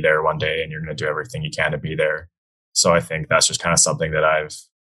try and be there one day, and you're going to do everything you can to be there. So I think that's just kind of something that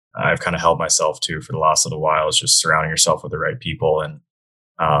I've kind of held myself to for the last little while, is just surrounding yourself with the right people. And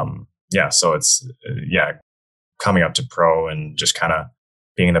yeah, so it's coming up to pro and just kind of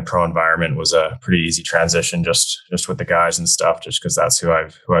being in the pro environment was a pretty easy transition just with the guys and stuff, just because that's who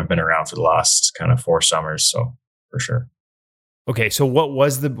I've been around for the last kind of 4 summers. So for sure. Okay, so what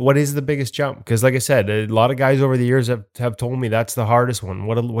is the biggest jump? Because like I said, a lot of guys over the years have told me that's the hardest one.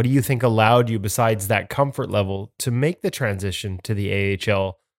 What do you think allowed you, besides that comfort level, to make the transition to the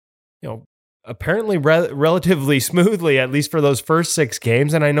AHL? Apparently relatively smoothly, at least for those first 6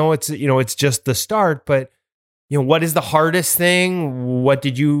 games. And I know it's just the start, but what is the hardest thing? What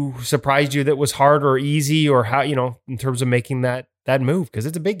did you surprise you that was hard or easy, or how, in terms of making that move? Because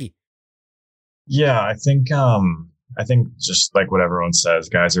it's a biggie. Yeah, I think just like what everyone says,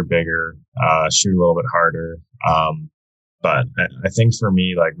 guys are bigger, shoot a little bit harder. But I think for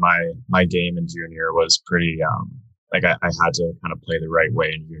me, like my game in junior was pretty, like I had to kind of play the right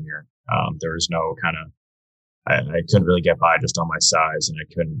way in junior. There was no kind of, I couldn't really get by just on my size, and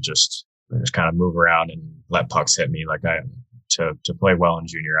I couldn't just kind of move around and let pucks hit me. Like to play well in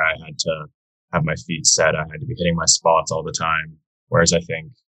junior, I had to have my feet set. I had to be hitting my spots all the time. Whereas I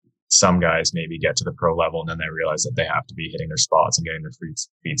think some guys maybe get to the pro level and then they realize that they have to be hitting their spots and getting their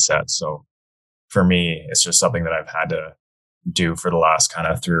feet set. So for me, it's just something that I've had to do for the last kind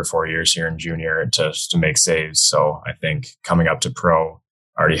of 3 or 4 years here in junior to make saves. So I think coming up to pro,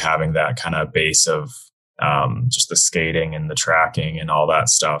 already having that kind of base of just the skating and the tracking and all that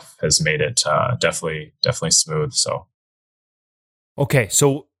stuff has made it definitely smooth. So, okay,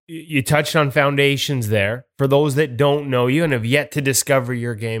 so you touched on foundations there. For those that don't know you and have yet to discover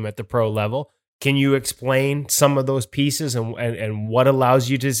your game at the pro level, Can you explain some of those pieces and what allows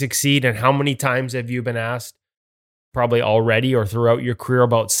you to succeed? And how many times have you been asked, probably already or throughout your career,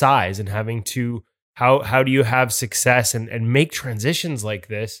 about size and having to, how do you have success and make transitions like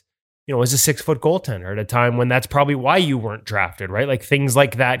this, as a 6-foot goaltender at a time when that's probably why you weren't drafted, right? Like things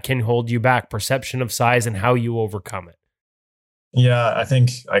like that can hold you back, perception of size and how you overcome it. Yeah, I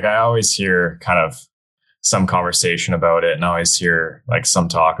think like I always hear kind of some conversation about it, and I always hear like some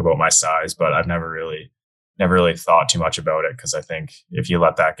talk about my size, but I've never really thought too much about it, because I think if you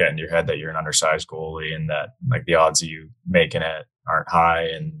let that get in your head that you're an undersized goalie and that like the odds of you making it aren't high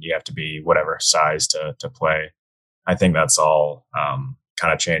and you have to be whatever size to play, I think that's all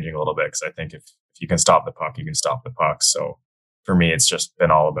kind of changing a little bit, because I think if you can stop the puck, you can stop the puck. So for me, it's just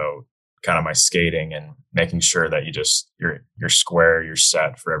been all about kind of my skating and making sure that you're square, you're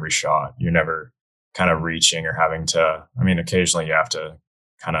set for every shot. You're never kind of reaching or having to, I mean, occasionally you have to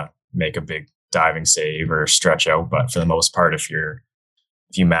kind of make a big diving save or stretch out. But for the most part, if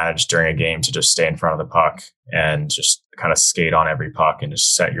you manage during a game to just stay in front of the puck and just kind of skate on every puck and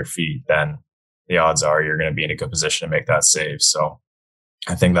just set your feet, then the odds are you're going to be in a good position to make that save. So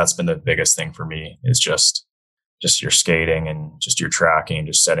I think that's been the biggest thing for me, is just your skating and just your tracking and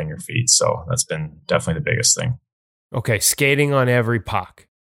just setting your feet. So that's been definitely the biggest thing. Okay, skating on every puck.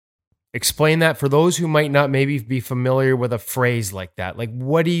 Explain that for those who might not maybe be familiar with a phrase like that. Like,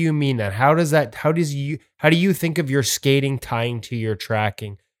 what do you mean that? How do you think of your skating tying to your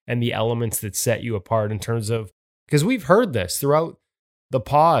tracking and the elements that set you apart in terms of, because we've heard this throughout the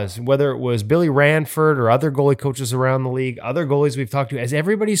pause, whether it was Billy Ranford or other goalie coaches around the league, other goalies we've talked to, as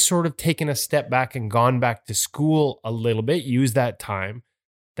everybody's sort of taken a step back and gone back to school a little bit, use that time,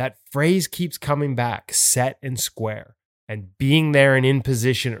 that phrase keeps coming back, set and square, and being there and in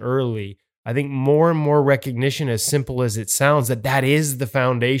position early. I think more and more recognition, as simple as it sounds, that is the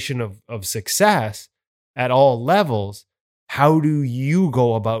foundation of success at all levels. How do you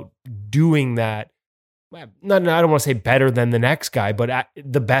go about doing that? I don't want to say better than the next guy, but at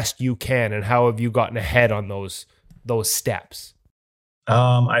the best you can. And how have you gotten ahead on those steps?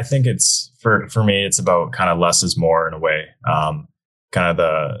 I think it's for me, it's about kind of less is more in a way. Kind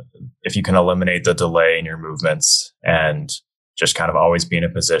of if you can eliminate the delay in your movements and just kind of always be in a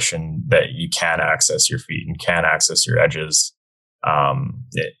position that you can access your feet and can access your edges,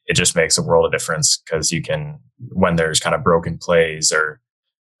 it just makes a world of difference, because you can, when there's kind of broken plays or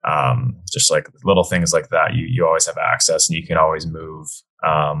just like little things like that, you always have access and you can always move.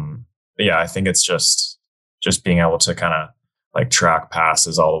 But yeah, I think it's just being able to kind of like track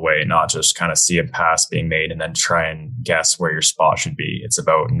passes all the way, not just kind of see a pass being made and then try and guess where your spot should be. It's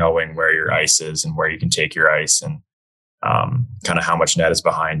about knowing where your ice is and where you can take your ice, and kind of how much net is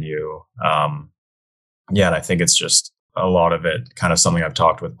behind you. And I think it's just a lot of it, kind of something I've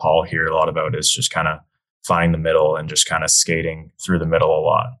talked with Paul here a lot about, is just kind of finding the middle and just kind of skating through the middle a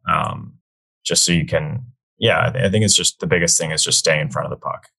lot. Just so you can, I think it's just the biggest thing is just staying in front of the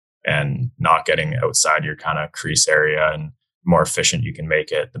puck and not getting outside your kind of crease area, and more efficient you can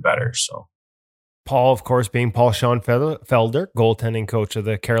make it, the better. So Paul, of course, being Paul Sean Felder, goaltending coach of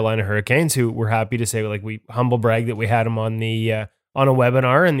the Carolina Hurricanes, who we're happy to say, like, we humble brag that we had him on the on a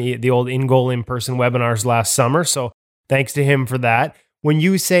webinar and the old in-goal in-person webinars last summer. So thanks to him for that. When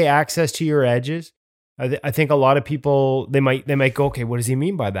you say access to your edges, I think a lot of people, they might go, okay, what does he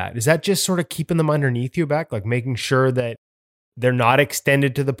mean by that? Is that just sort of keeping them underneath you back, like making sure that they're not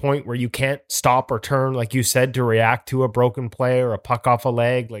extended to the point where you can't stop or turn, like you said, to react to a broken play or a puck off a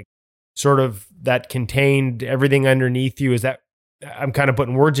leg, like sort of that contained everything underneath you? Is that, I'm kind of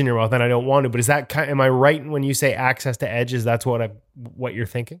putting words in your mouth and I don't want to, but is that am I right when you say access to edges? That's what you're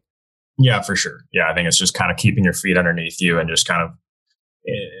thinking? Yeah, for sure. Yeah, I think it's just kind of keeping your feet underneath you, and just kind of,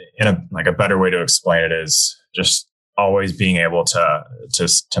 in a better way to explain it is just always being able to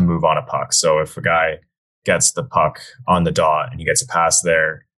move on a puck. So if a guy gets the puck on the dot and he gets a pass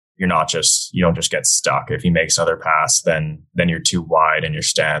there, you don't just get stuck. If he makes another pass, then you're too wide in your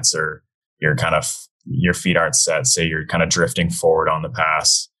stance, or you're kind of, your feet aren't set. Say you're kind of drifting forward on the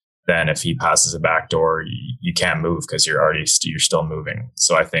pass. Then if he passes a backdoor, you can't move because you're still moving.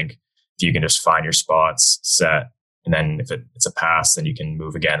 So I think if you can just find your spots, set, and then if it's a pass, then you can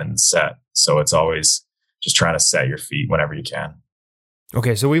move again and set. So it's always just trying to set your feet whenever you can.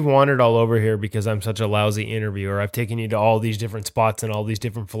 Okay, so we've wandered all over here because I'm such a lousy interviewer. I've taken you to all these different spots and all these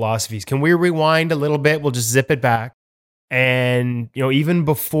different philosophies. Can we rewind a little bit? We'll just zip it back. And, even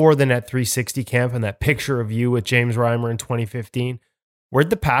before the Net 360 camp and that picture of you with James Reimer in 2015,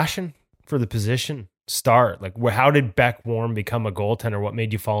 where'd the passion for the position start? Like, how did Beck Warm become a goaltender? What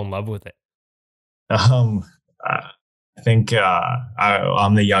made you fall in love with it? I think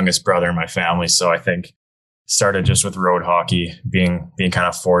I'm the youngest brother in my family, so I think started just with road hockey, being kind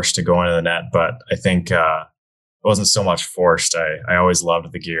of forced to go into the net. But I think it wasn't so much forced. I always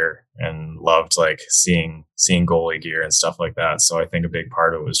loved the gear and loved like seeing goalie gear and stuff like that. So I think a big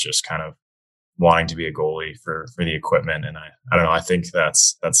part of it was just kind of wanting to be a goalie for the equipment. And I don't know. I think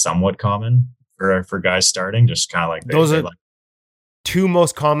that's somewhat common for guys starting. Just kind of like those are like two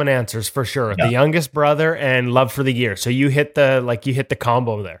most common answers for sure. Yeah. The youngest brother and love for the gear. So you hit the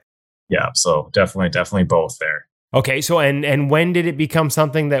combo there. Yeah. So definitely both there. Okay. So and when did it become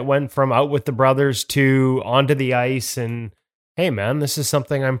something that went from out with the brothers to onto the ice and, hey man, this is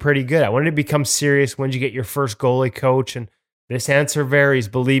something I'm pretty good at? When did it become serious? When did you get your first goalie coach? And this answer varies,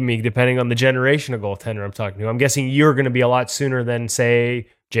 believe me, depending on the generation of goaltender I'm talking to. I'm guessing you're going to be a lot sooner than, say,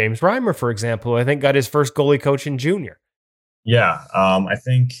 James Reimer, for example, who I think got his first goalie coach in junior. Yeah, I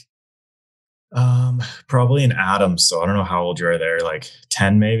think probably in Adams. So I don't know how old you are there, like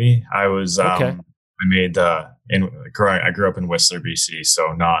 10 maybe. I was Okay. I made I grew up in Whistler, BC,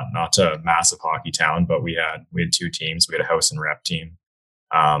 so not a massive hockey town, but we had two teams. We had a house and rep team,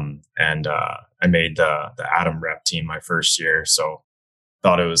 and I made the Adam rep team my first year. So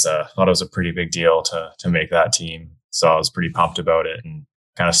thought it was a pretty big deal to make that team. So I was pretty pumped about it, and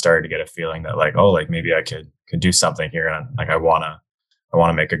kind of started to get a feeling that like, oh, like maybe I could do something here, and like I wanna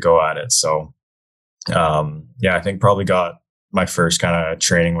make a go at it. So yeah, I think probably got my first kind of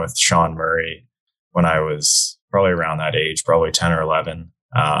training with Sean Murray when I was probably around that age, probably 10 or 11.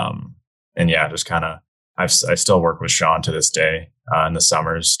 And yeah, just kind of, I still work with Sean to this day in the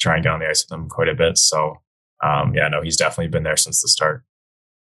summers, try and get on the ice with him quite a bit. So yeah, no, he's definitely been there since the start.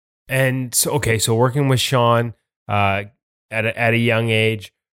 And so, okay, so working with Sean at a young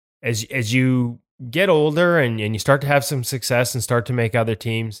age, as you get older and you start to have some success and start to make other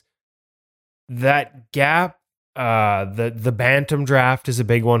teams, that gap, the bantam draft is a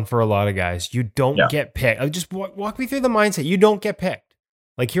big one for a lot of guys. You don't get picked. Just walk me through the mindset. You don't get picked.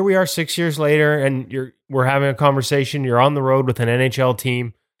 Like here we are 6 years later, and we're having a conversation. You're on the road with an NHL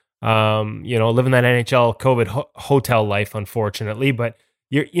team, living that NHL COVID hotel life, unfortunately. But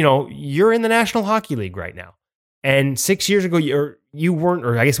you're in the National Hockey League right now. And 6 years ago, you weren't,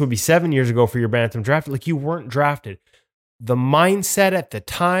 or I guess it would be 7 years ago for your bantam draft. Like you weren't drafted. The mindset at the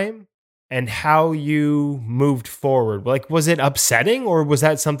time and how you moved forward, like was it upsetting, or was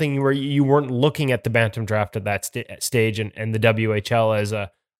that something where you weren't looking at the bantam draft at that stage and the WHL as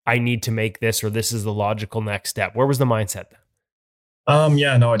I need to make this, or this is the logical next step? Where was the mindset then?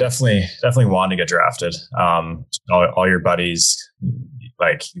 Yeah, no, I definitely wanted to get drafted. All your buddies,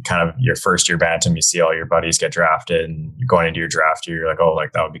 like kind of your first year bantam, you see all your buddies get drafted, and you're going into your draft year, you're like, oh,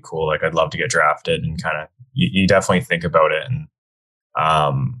 like that would be cool. Like I'd love to get drafted, and kind of you definitely think about it. And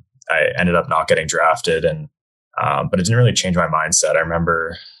I ended up not getting drafted, and but it didn't really change my mindset. I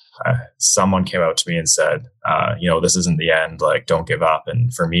remember someone came out to me and said, this isn't the end. Like, don't give up.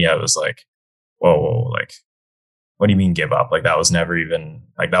 And for me, I was like, whoa, like, what do you mean give up? Like that was never even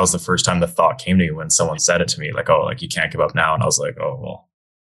like, that was the first time the thought came to me when someone said it to me, like, oh, like you can't give up now. And I was like, oh, well,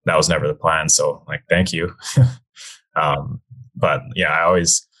 that was never the plan. So like, thank you. But yeah, I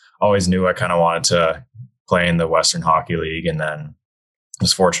always knew I kind of wanted to play in the Western Hockey League, and then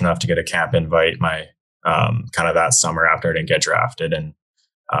was fortunate enough to get a camp invite my kind of that summer after I didn't get drafted, and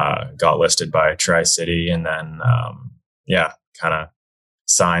got listed by Tri-City, and then kind of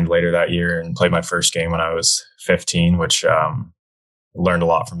signed later that year and played my first game when I was 15, which learned a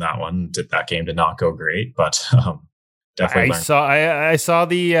lot from that one. That game did not go great, but definitely I saw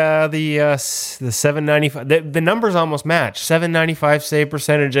the 795. The numbers almost match. 795 save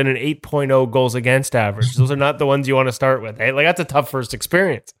percentage and an 8.0 goals against average. Those are not the ones you want to start with. Hey, like that's a tough first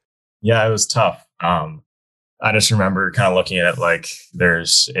experience. Yeah, it was tough. I just remember kind of looking at it like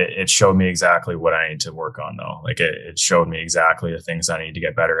it showed me exactly what I need to work on though. Like it showed me exactly the things I need to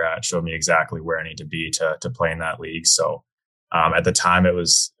get better at. It showed me exactly where I need to be to play in that league. So at the time it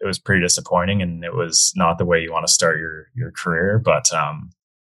was pretty disappointing, and it was not the way you want to start your career, but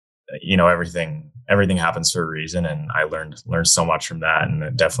everything happens for a reason. And I learned so much from that, and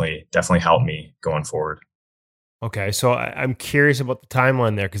it definitely helped me going forward. Okay, so I'm curious about the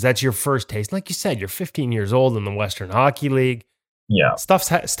timeline there, because that's your first taste. Like you said, you're 15 years old in the Western Hockey League. Yeah. Stuff's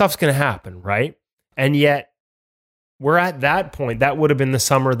going to happen, right? And yet we're at that point. That would have been the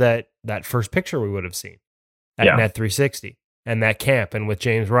summer that first picture we would have seen at Net 360 and that camp and with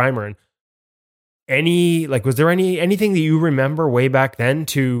James Reimer. And was there anything that you remember way back then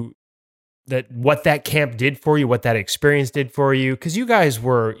to that, what that camp did for you, what that experience did for you? Because you guys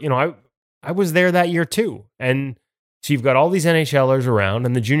were, I was there that year too. And So you've got all these NHLers around,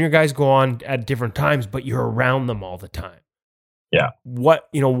 and the junior guys go on at different times, but you're around them all the time. Yeah.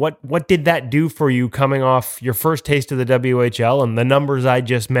 What did that do for you coming off your first taste of the WHL and the numbers I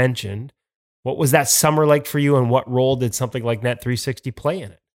just mentioned? What was that summer like for you, and what role did something like Net 360 play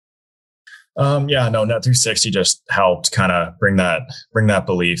in it? Net 360 just helped kind of bring that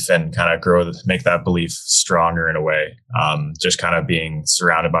belief and kind of make that belief stronger in a way. Just kind of being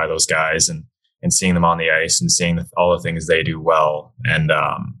surrounded by those guys and seeing them on the ice and seeing all the things they do well. And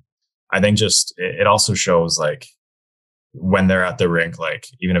I think just it also shows like when they're at the rink, like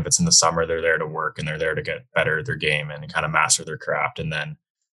even if it's in the summer, they're there to work and they're there to get better at their game and kind of master their craft. And then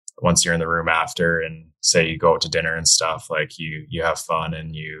once you're in the room after and say you go out to dinner and stuff, like you have fun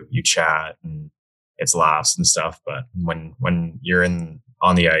and you chat and it's laughs and stuff. But when you're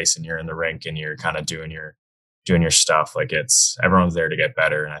on the ice and you're in the rink and you're kind of doing your stuff, like everyone's there to get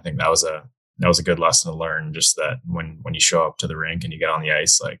better. And I think that was a good lesson to learn, just that when you show up to the rink and you get on the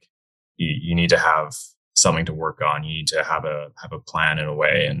ice, like you need to have something to work on. You need to have a plan in a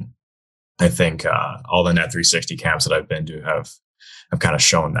way. And I think all the Net 360 camps that I've been to have kind of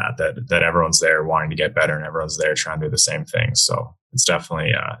shown that everyone's there wanting to get better and everyone's there trying to do the same thing. So it's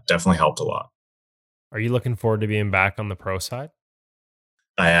definitely helped a lot. Are you looking forward to being back on the pro side?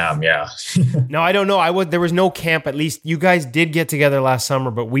 I am, yeah. No, I don't know. There was no camp. At least you guys did get together last summer,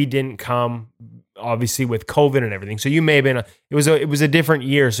 but we didn't come, obviously with COVID and everything. So you may have been. It was a different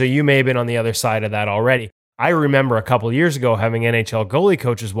year. So you may have been on the other side of that already. I remember a couple of years ago having NHL goalie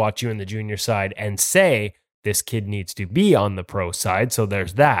coaches watch you in the junior side and say, this kid needs to be on the pro side. So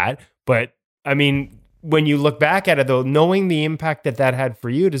there's that. But I mean, when you look back at it though, knowing the impact that had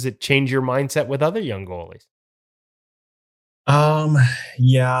for you, does it change your mindset with other young goalies?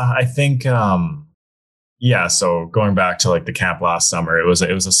 Yeah, I think, so going back to like the camp last summer, it was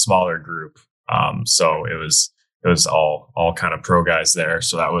a smaller group. So it was all kind of pro guys there.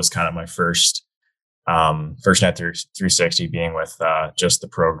 So that was kind of my first Net 360 being with, just the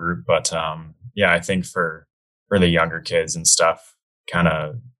pro group. But, I think for the younger kids and stuff, kind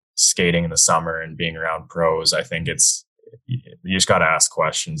of skating in the summer and being around pros, I think you just got to ask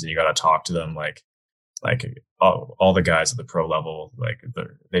questions and you got to talk to them. Like all the guys at the pro level, like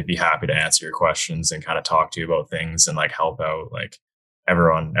they'd be happy to answer your questions and kind of talk to you about things and like help out. Like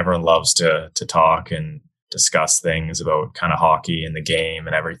everyone loves to talk and discuss things about kind of hockey and the game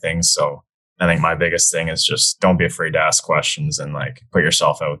and everything. So I think my biggest thing is just don't be afraid to ask questions and like put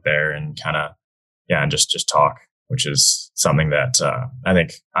yourself out there and kind of, and just talk, which is something that I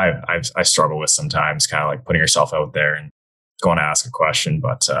think I struggle with sometimes, kind of like putting yourself out there and going to ask a question.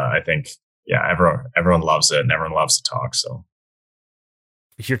 But I think, everyone loves it and everyone loves to talk. So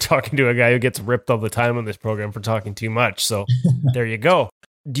you're talking to a guy who gets ripped all the time on this program for talking too much. So there you go.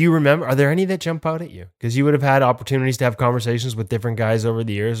 Do you remember, are there any that jump out at you? Because you would have had opportunities to have conversations with different guys over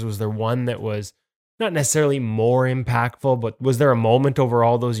the years. Was there one that was not necessarily more impactful, but was there a moment over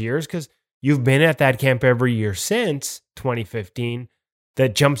all those years? Because you've been at that camp every year since 2015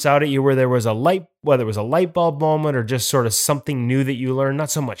 that jumps out at you where there was whether it was a light bulb moment or just sort of something new that you learned, not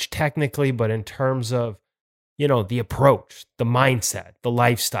so much technically, but in terms of, the approach, the mindset, the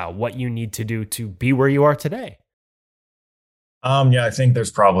lifestyle, what you need to do to be where you are today. I think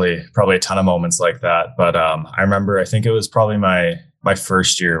there's probably a ton of moments like that. But I remember, I think it was probably my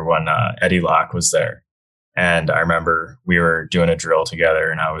first year when Eddie Lack was there. And I remember we were doing a drill together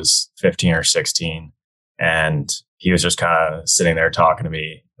and I was 15 or 16 and he was just kind of sitting there talking to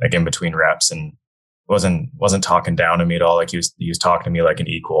me like in between reps and wasn't talking down to me at all. Like he was talking to me like an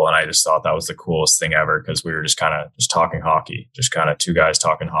equal. And I just thought that was the coolest thing ever because we were just kind of just talking hockey, just kind of two guys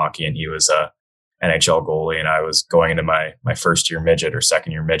talking hockey. And he was a NHL goalie and I was going into my first year midget or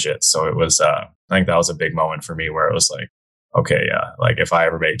second year midget. So it was, I think that was a big moment for me where it was like, okay, yeah, like if I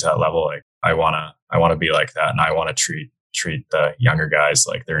ever make to that level, like I want to be like that. And I want to treat the younger guys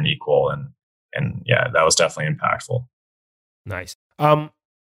like they're an equal. And yeah, that was definitely impactful. Nice.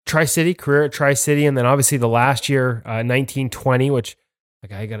 Tri-City, career at Tri-City. And then obviously the last year, 1920, which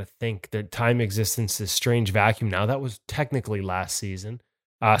like I got to think that time existence is strange vacuum now. That was technically last season.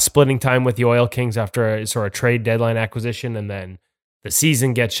 Splitting time with the Oil Kings after a sort of trade deadline acquisition, and then the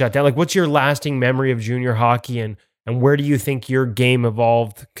season gets shut down. Like, what's your lasting memory of junior hockey, and where do you think your game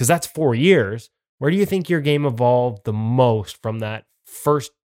evolved? Because that's 4 years. Where do you think your game evolved the most from that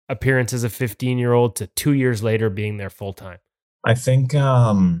first appearance as a 15-year-old to 2 years later being there full time? I think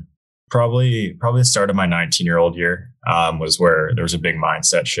probably the start of my 19-year-old year was where there was a big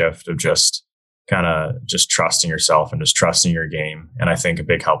mindset shift of just kind of just trusting yourself and just trusting your game. And I think a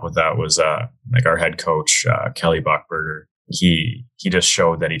big help with that was like our head coach, Kelly Buckberger. He just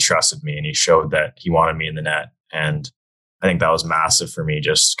showed that he trusted me and he showed that he wanted me in the net. And I think that was massive for me,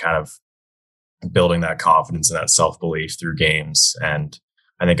 just kind of building that confidence and that self-belief through games. And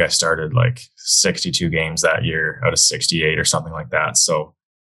I think I started like 62 games that year out of 68 or something like that. So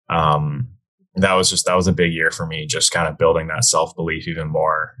that was a big year for me, just kind of building that self-belief even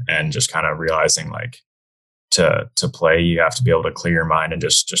more, and just kind of realizing like to play, you have to be able to clear your mind and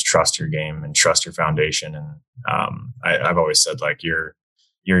just trust your game and trust your foundation. And I've always said like you're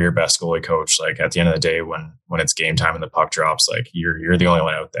your best goalie coach. Like at the end of the day, when it's game time and the puck drops, like you're the only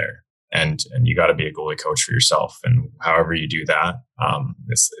one out there, and you got to be a goalie coach for yourself. And however you do that,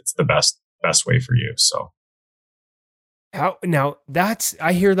 it's the best way for you. So I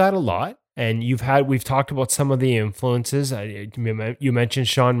hear that a lot. And we've talked about some of the influences. You mentioned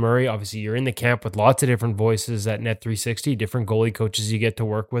Sean Murray. Obviously, you're in the camp with lots of different voices at Net360, different goalie coaches you get to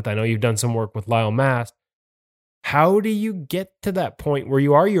work with. I know you've done some work with Lyle Mast. How do you get to that point where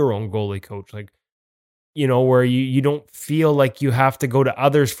you are your own goalie coach? Like, where you don't feel like you have to go to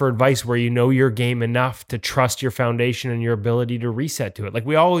others for advice, where you know your game enough to trust your foundation and your ability to reset to it. Like,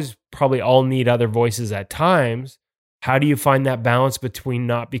 we always probably all need other voices at times. How do you find that balance between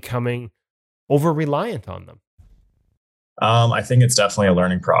not becoming over-reliant on them? I think it's definitely a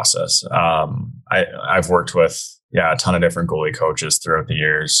learning process. I've worked with a ton of different goalie coaches throughout the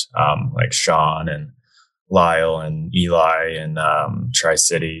years, like Sean and Lyle and Eli and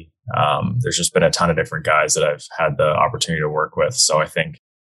Tri-City. There's just been a ton of different guys that I've had the opportunity to work with. So I think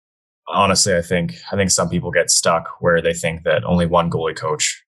some people get stuck where they think that only one goalie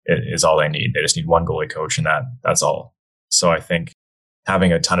coach is all they need. They just need one goalie coach, and that's all. So I think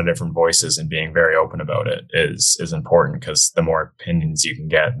having a ton of different voices and being very open about it is important, because the more opinions you can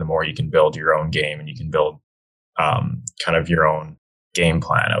get, the more you can build your own game, and you can build kind of your own game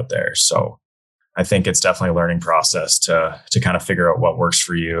plan out there. So I think it's definitely a learning process to kind of figure out what works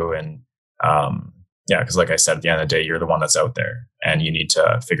for you. And because like I said, at the end of the day, you're the one that's out there, and you need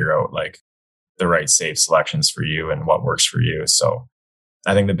to figure out like the right save selections for you and what works for you. So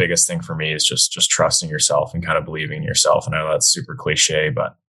I think the biggest thing for me is just trusting yourself and kind of believing in yourself. And I know that's super cliche,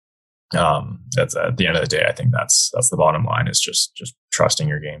 but that's at the end of the day, I think that's the bottom line, is just trusting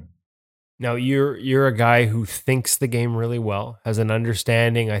your game. Now, you're a guy who thinks the game really well, has an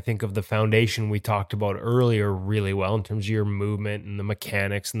understanding, I think, of the foundation we talked about earlier really well in terms of your movement and the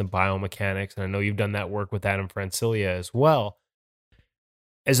mechanics and the biomechanics. And I know you've done that work with Adam Francilia as well.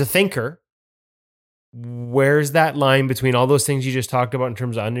 As a thinker, where's that line between all those things you just talked about in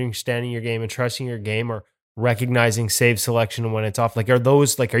terms of understanding your game and trusting your game, or recognizing save selection when it's off? Like,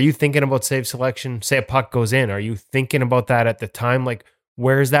 are you thinking about save selection? Say a puck goes in. Are you thinking about that at the time? Like,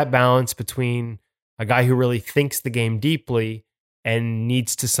 where's that balance between a guy who really thinks the game deeply and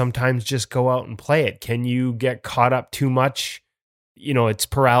needs to sometimes just go out and play it? Can you get caught up too much? It's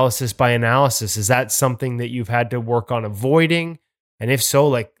paralysis by analysis. Is that something that you've had to work on avoiding? And if so,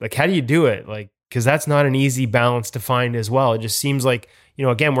 like how do you do it? Like, because that's not an easy balance to find as well. It just seems like,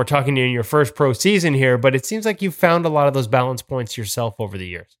 again, we're talking to you in your first pro season here, but it seems like you've found a lot of those balance points yourself over the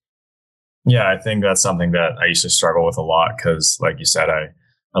years. Yeah, I think that's something that I used to struggle with a lot, because like you said, I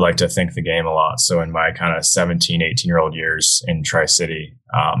like to think the game a lot. So in my kind of 17, 18-year-old years in Tri-City,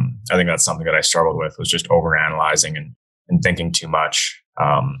 I think that's something that I struggled with, was just overanalyzing and thinking too much.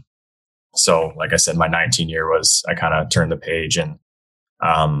 So like I said, my 19 year was, I kind of turned the page and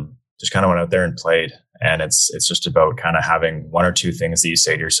just kind of went out there and played. And it's just about kind of having one or two things that you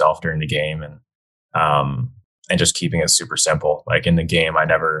say to yourself during the game, and just keeping it super simple. Like in the game, I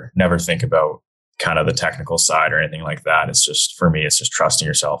never think about kind of the technical side or anything like that. It's just, for me, it's just trusting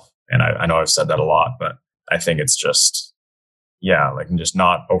yourself. And I know I've said that a lot, but I think it's just, like just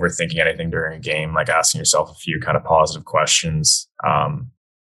not overthinking anything during a game, like asking yourself a few kind of positive questions.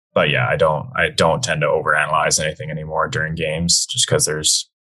 But yeah, I don't tend to overanalyze anything anymore during games, just because there's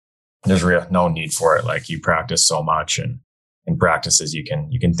no need for it. Like, you practice so much, and in practices you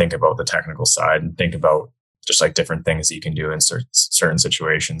can think about the technical side and think about just like different things that you can do in certain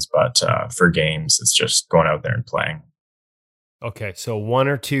situations. But for games, it's just going out there and playing. Okay, so one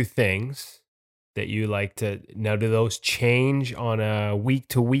or two things that you like to, now do those change on a week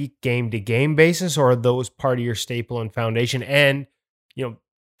to week, game to game basis, or are those part of your staple and foundation? And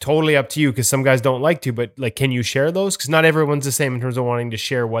totally up to you, because some guys don't like to, but like, can you share those? Because not everyone's the same in terms of wanting to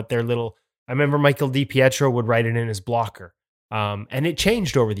share what their little, I remember Michael DiPietro would write it in his blocker. And it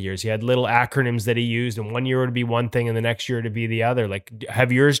changed over the years. He had little acronyms that he used, and one year it would be one thing and the next year it would be the other. Like,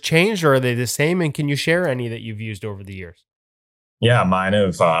 have yours changed, or are they the same? And can you share any that you've used over the years? Yeah, mine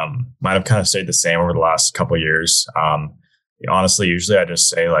have kind of stayed the same over the last couple of years. Honestly, usually I just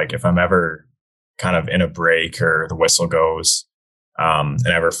say, like, if I'm ever kind of in a break or the whistle goes, and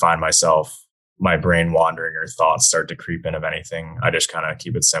ever find myself my brain wandering or thoughts start to creep in of anything, I just kind of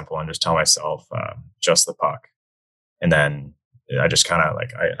keep it simple and just tell myself, just the puck. And then I just kind of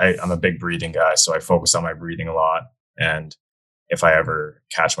like, I'm a big breathing guy, so I focus on my breathing a lot. And if I ever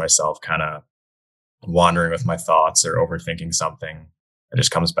catch myself kind of wandering with my thoughts or overthinking something, it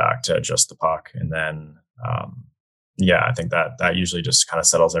just comes back to just the puck. And then, I think that usually just kind of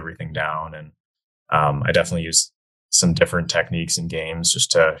settles everything down. And I definitely use some different techniques in games just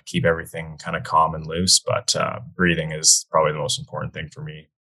to keep everything kind of calm and loose. But breathing is probably the most important thing for me.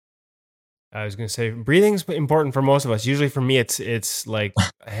 I was going to say breathing's important for most of us. Usually for me, it's like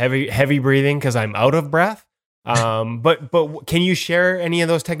heavy breathing because I'm out of breath. But can you share any of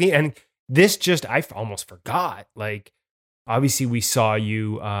those techniques? And this I almost forgot. Like, obviously we saw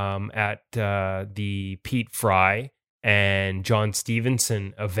you at the Pete Fry and John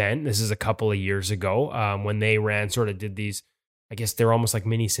Stevenson event. This is a couple of years ago when they did these, I guess they're almost like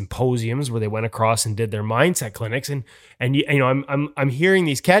mini symposiums where they went across and did their mindset clinics. And I'm hearing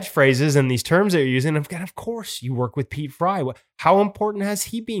these catchphrases and these terms that you're using. Of course you work with Pete Fry. How important has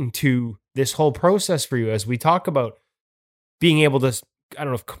he been to this whole process for you as we talk about being able to, I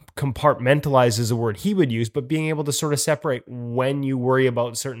don't know if compartmentalize is a word he would use, but being able to sort of separate when you worry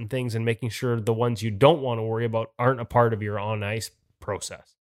about certain things and making sure the ones you don't want to worry about aren't a part of your on ice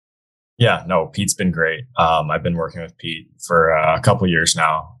process? Yeah, no, Pete's been great. I've been working with Pete for a couple of years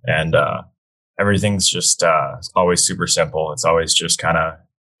now, and everything's just always super simple. It's always just kind of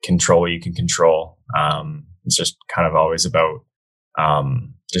control what you can control. It's just kind of always about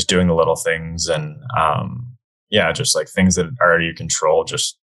just doing the little things and just like things that are out of your control.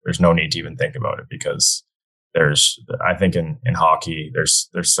 Just there's no need to even think about it because I think in hockey, there's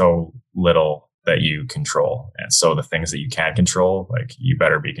so little that you control. And so the things that you can't control, like you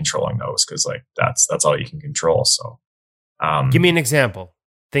better be controlling those because like that's all you can control. So give me an example.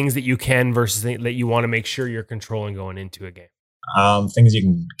 Things that you can versus that you want to make sure you're controlling going into a game. Things you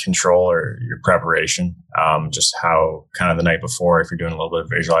can control are your preparation, just how kind of the night before, if you're doing a little bit of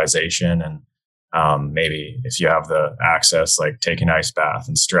visualization and maybe if you have the access, like taking an ice bath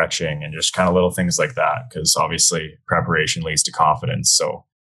and stretching and just kind of little things like that. Because obviously preparation leads to confidence. So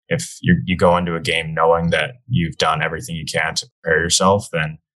if you go into a game knowing that you've done everything you can to prepare yourself,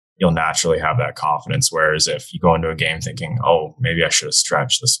 then you'll naturally have that confidence. Whereas if you go into a game thinking, oh, maybe I should have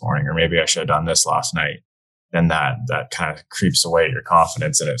stretched this morning, or maybe I should have done this last night, then that kind of creeps away your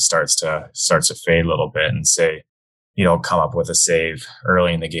confidence and it starts to fade a little bit. And say, you know, come up with a save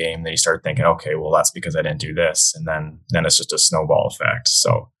early in the game, then you start thinking, okay, well, that's because I didn't do this. And then it's just a snowball effect.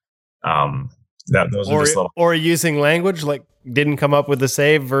 So, those are just little. Or using language like didn't come up with a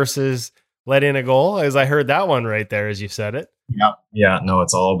save versus let in a goal, as I heard that one right there as you said it. Yeah. No,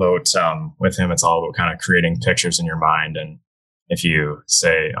 it's all about, with him, it's all about kind of creating pictures in your mind. And if you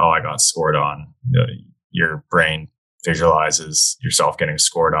say, oh, I got scored on, your brain visualizes yourself getting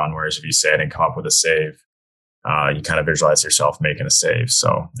scored on. Whereas if you say I didn't come up with a save, you kind of visualize yourself making a save.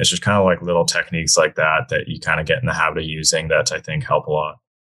 So it's just kind of like little techniques like that you kind of get in the habit of using that I think help a lot.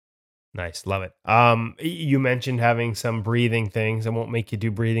 Nice. Love it. You mentioned having some breathing things. I won't make you do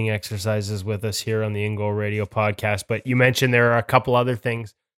breathing exercises with us here on the In Goal Radio podcast, but you mentioned there are a couple other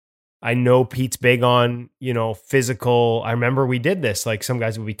things. I know Pete's big on, physical. I remember we did this, like some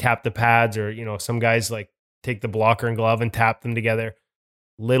guys would be tap the pads or, some guys like take the blocker and glove and tap them together.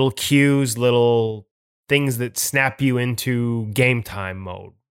 Little cues, little things that snap you into game time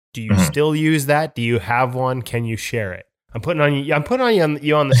mode. Do you still use that? Do you have one? Can you share it? I'm putting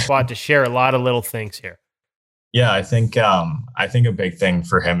you on the spot to share a lot of little things here. Yeah, I think a big thing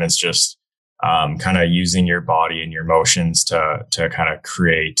for him is just kind of using your body and your motions to kind of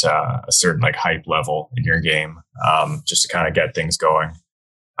create a certain like hype level in your game, just to kind of get things going.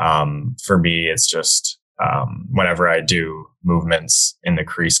 For me, it's just whenever I do movements in the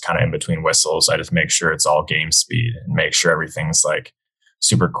crease, kind of in between whistles, I just make sure it's all game speed and make sure everything's like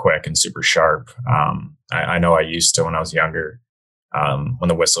super quick and super sharp. I know I used to when I was younger, when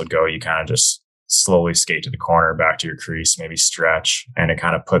the whistle would go, you kind of just slowly skate to the corner, back to your crease, maybe stretch. And it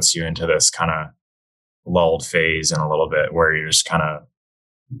kind of puts you into this kind of lulled phase in a little bit where you're just kind of,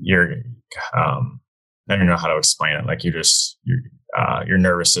 I don't know how to explain it. Like your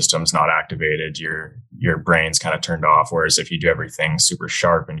nervous system's not activated. Your brain's kind of turned off. Whereas if you do everything super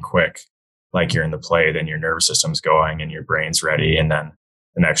sharp and quick, like you're in the play, then your nervous system's going and your brain's ready. And then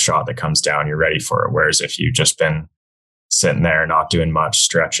the next shot that comes down, you're ready for it. Whereas if you've just been sitting there, not doing much,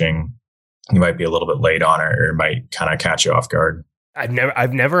 stretching, you might be a little bit late on it, or it might kind of catch you off guard.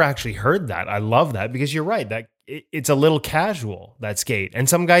 I've never actually heard that. I love that because you're right. That it's a little casual, that skate. And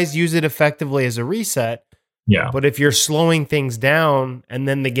some guys use it effectively as a reset. Yeah. But if you're slowing things down and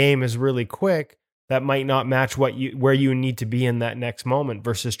then the game is really quick, that might not match where you need to be in that next moment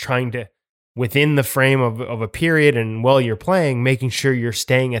versus trying to, within the frame of a period and while you're playing, making sure you're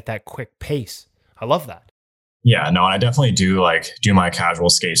staying at that quick pace. I love that. Yeah, no, I definitely do my casual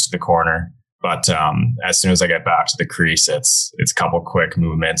skates to the corner. But as soon as I get back to the crease, it's a couple quick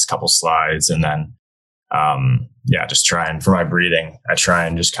movements, couple slides, and then just trying for my breathing. I try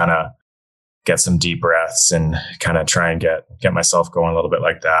and just kind of get some deep breaths and kind of try and get myself going a little bit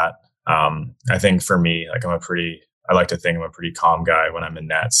like that. I think for me, like I like to think I'm a pretty calm guy when I'm in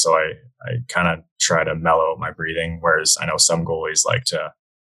net. So I kind of try to mellow my breathing. Whereas I know some goalies like to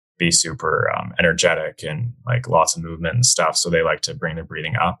be super energetic and like lots of movement and stuff. So they like to bring the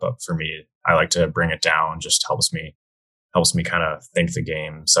breathing up. But for me, I like to bring it down. Just helps me kind of think the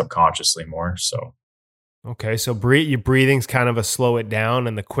game subconsciously more. So. Okay, so your breathing's kind of a slow it down,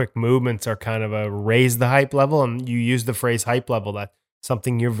 and the quick movements are kind of a raise the hype level. And you use the phrase hype level. That's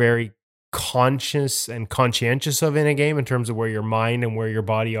something you're very conscious and conscientious of in a game in terms of where your mind and where your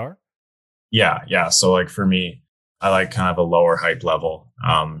body are. Yeah. So like for me, I like kind of a lower hype level,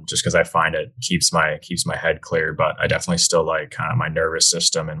 just because I find it keeps my head clear. But I definitely still like kind of my nervous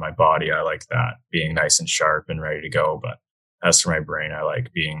system and my body. I like that being nice and sharp and ready to go. But as for my brain, I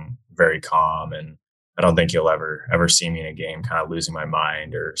like being very calm, and I don't think you'll ever see me in a game kind of losing my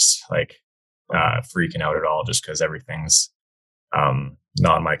mind or like freaking out at all, just because everything's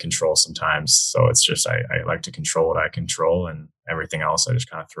not in my control sometimes. So it's just I like to control what I control, and everything else I just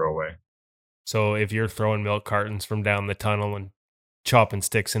kind of throw away. So if you're throwing milk cartons from down the tunnel and chopping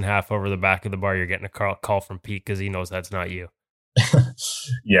sticks in half over the back of the bar, you're getting a call from Pete because he knows that's not you.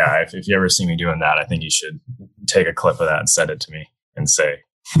 Yeah, if you ever see me doing that, I think you should take a clip of that and send it to me and say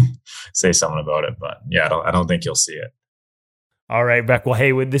something about it. But yeah, I don't think you'll see it. All right, Beck. Well,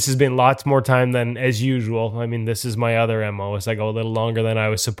 hey, this has been lots more time than as usual. I mean, this is my other MO, is I go a little longer than I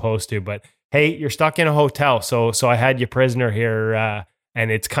was supposed to. But hey, you're stuck in a hotel, so I had you prisoner here, and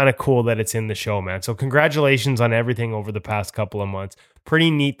it's kind of cool that it's in the show, man. So congratulations on everything over the past couple of months.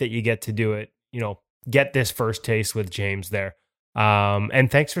 Pretty neat that you get to do it. Get this first taste with James there.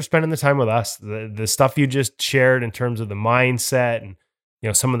 And thanks for spending the time with us. The stuff you just shared in terms of the mindset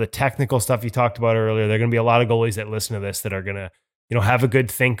and some of the technical stuff you talked about earlier. There are going to be a lot of goalies that listen to this that are going to have a good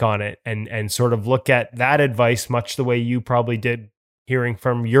think on it and sort of look at that advice much the way you probably did hearing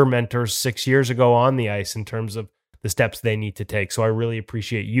from your mentors 6 years ago on the ice in terms of the steps they need to take. So I really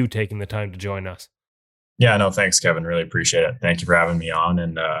appreciate you taking the time to join us. Yeah, no, thanks, Kevin. Really appreciate it. Thank you for having me on,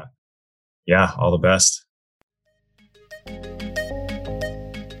 and all the best.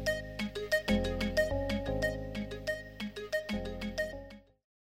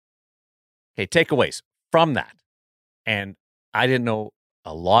 Okay, takeaways from that. And I didn't know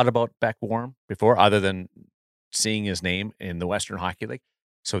a lot about Beck Warm before, other than seeing his name in the Western Hockey League.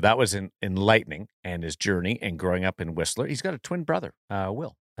 So that was enlightening, and his journey and growing up in Whistler. He's got a twin brother,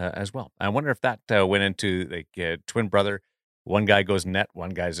 Will, as well. I wonder if that went into like twin brother. One guy goes net,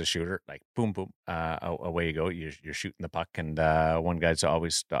 one guy's a shooter. Like boom, boom, away you go. You're shooting the puck, and one guy's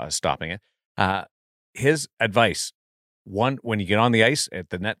always stopping it. His advice: one, when you get on the ice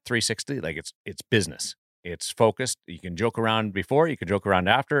at the net 360, like it's business. It's focused. You can joke around before, you can joke around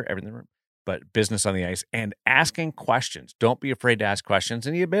after, everything, but business on the ice and asking questions. Don't be afraid to ask questions.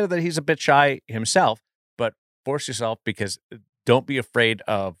 And he admitted that he's a bit shy himself, but force yourself, because don't be afraid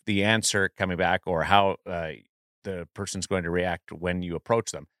of the answer coming back or how the person's going to react when you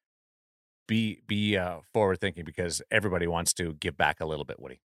approach them. Be forward thinking, because everybody wants to give back a little bit,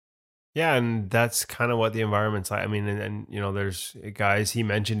 Woody. Yeah, and that's kind of what the environment's like. I mean, and there's guys, he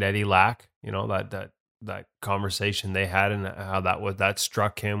mentioned Eddie Lack, that conversation they had and how that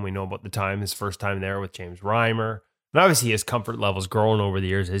struck him. We know about the time, his first time there with James Reimer. And obviously his comfort level's grown over the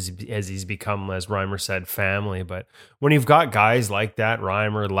years as he's become, as Reimer said, family. But when you've got guys like that,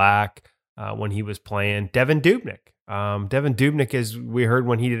 Reimer, Lack, when he was playing, Devan Dubnyk is, we heard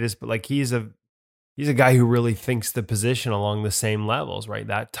when he did this, but like he's a guy who really thinks the position along the same levels, right?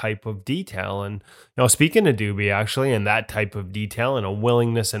 That type of detail. And speaking of Doobie, actually, and that type of detail and a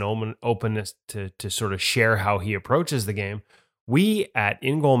willingness and openness to sort of share how he approaches the game, we at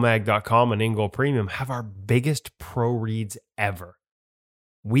InGoalMag.com and InGoal Premium have our biggest pro reads ever.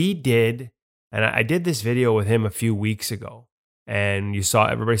 We did, and I did this video with him a few weeks ago, and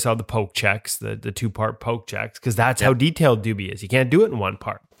everybody saw the poke checks, the 2-part poke checks, because that's how detailed Doobie is. You can't do it in one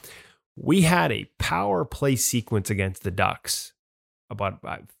part. We had a power play sequence against the Ducks about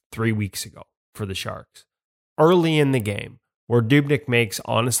 3 weeks ago for the Sharks, early in the game, where Dubnyk makes,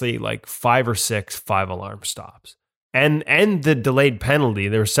 honestly, like 5 or 6 5-alarm stops. and the delayed penalty.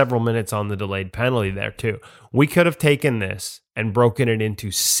 There were several minutes on the delayed penalty there too. We could have taken this and broken it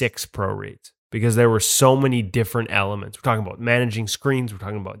into 6 pro reads because there were so many different elements. We're talking about managing screens. We're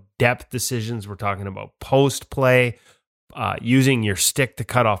talking about depth decisions. We're talking about post play, using your stick to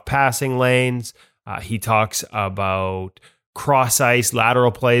cut off passing lanes. He talks about cross ice,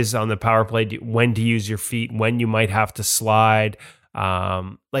 lateral plays on the power play, when to use your feet, when you might have to slide.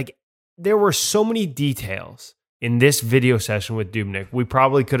 Like there were so many details in this video session with Dubnyk. We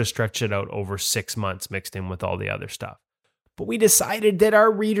probably could have stretched it out over 6 months mixed in with all the other stuff. But we decided that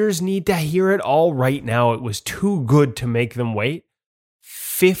our readers need to hear it all right now. It was too good to make them wait.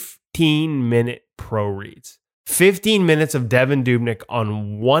 15-minute pro reads. 15 minutes of Devan Dubnyk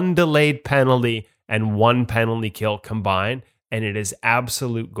on 1 delayed penalty and 1 penalty kill combined. And it is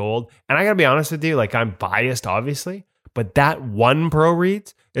absolute gold. And I got to be honest with you, like I'm biased, obviously, but that 1 pro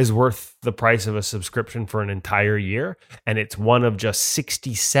reads is worth the price of a subscription for an entire year. And it's one of just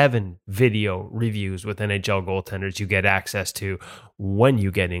 67 video reviews with NHL goaltenders you get access to when you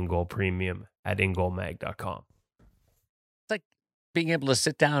get In Goal Premium at ingoalmag.com. It's like being able to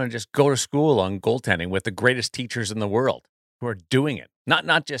sit down and just go to school on goaltending with the greatest teachers in the world who are doing it.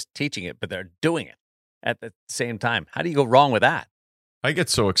 Not just teaching it, but they're doing it at the same time. How do you go wrong with that? I get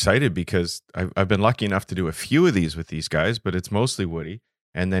so excited because I've been lucky enough to do a few of these with these guys, but it's mostly Woody.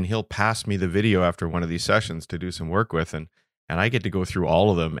 And then he'll pass me the video after one of these sessions to do some work with. And I get to go through all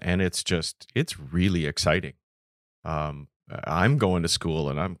of them. And it's really exciting. I'm going to school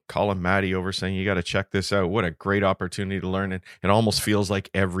and I'm calling Maddie over saying, you got to check this out. What a great opportunity to learn. And it almost feels like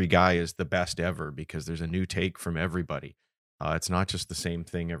every guy is the best ever because there's a new take from everybody. It's not just the same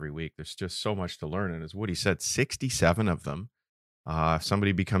thing every week. There's just so much to learn. And as Woody said, 67 of them. If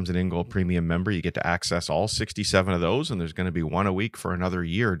somebody becomes an In Goal Premium member, you get to access all 67 of those, and there's going to be 1 a week for another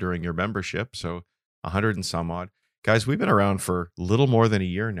year during your membership. So 100 and some odd. Guys, we've been around for a little more than a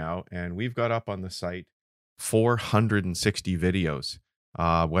year now, and we've got up on the site 460 videos,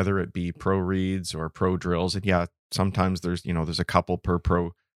 whether it be pro reads or pro drills. And yeah, sometimes there's a couple per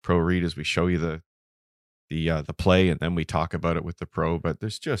pro read as we show you the play, and then we talk about it with the pro. But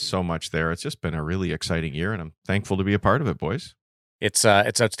there's just so much there. It's just been a really exciting year, and I'm thankful to be a part of it, boys. It's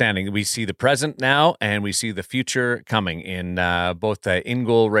outstanding. We see the present now, and we see the future coming in both In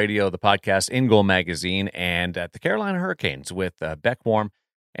Goal Radio, the podcast, In Goal Magazine, and the Carolina Hurricanes with Beck Warm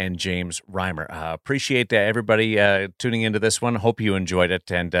and James Reimer. Appreciate everybody tuning into this one. Hope you enjoyed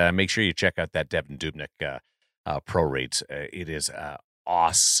it, and make sure you check out that Devan Dubnyk pro reads. It is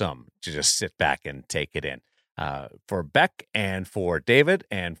awesome to just sit back and take it in. For Beck and for David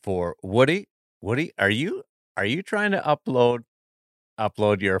and for Woody, are you trying to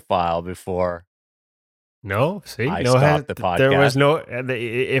upload your file before? No, see, I stopped the podcast. There was no.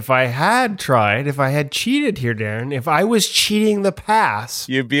 If I had cheated here, Darren, if I was cheating the pass,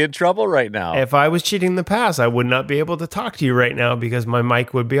 you'd be in trouble right now. If I was cheating the pass, I would not be able to talk to you right now because my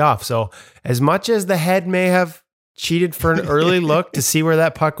mic would be off. So, as much as the head may have cheated for an early look to see where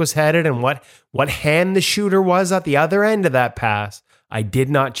that puck was headed and what hand the shooter was at the other end of that pass, I did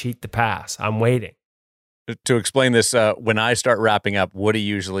not cheat the pass. I'm waiting. To explain this, when I start wrapping up, Woody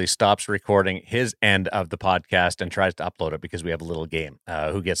usually stops recording his end of the podcast and tries to upload it because we have a little game,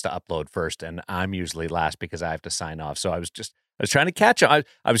 who gets to upload first, and I'm usually last because I have to sign off. So I was trying to catch him.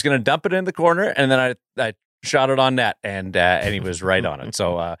 I was going to dump it in the corner, and then I shot it on net, and he was right on it.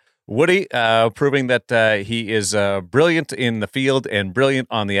 So Woody, proving that he is brilliant in the field and brilliant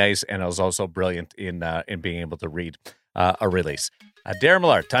on the ice, and is also brilliant in being able to read a release. Darren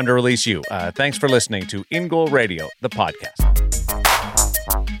Millard, time to release you. Thanks for listening to In Goal Radio, the podcast.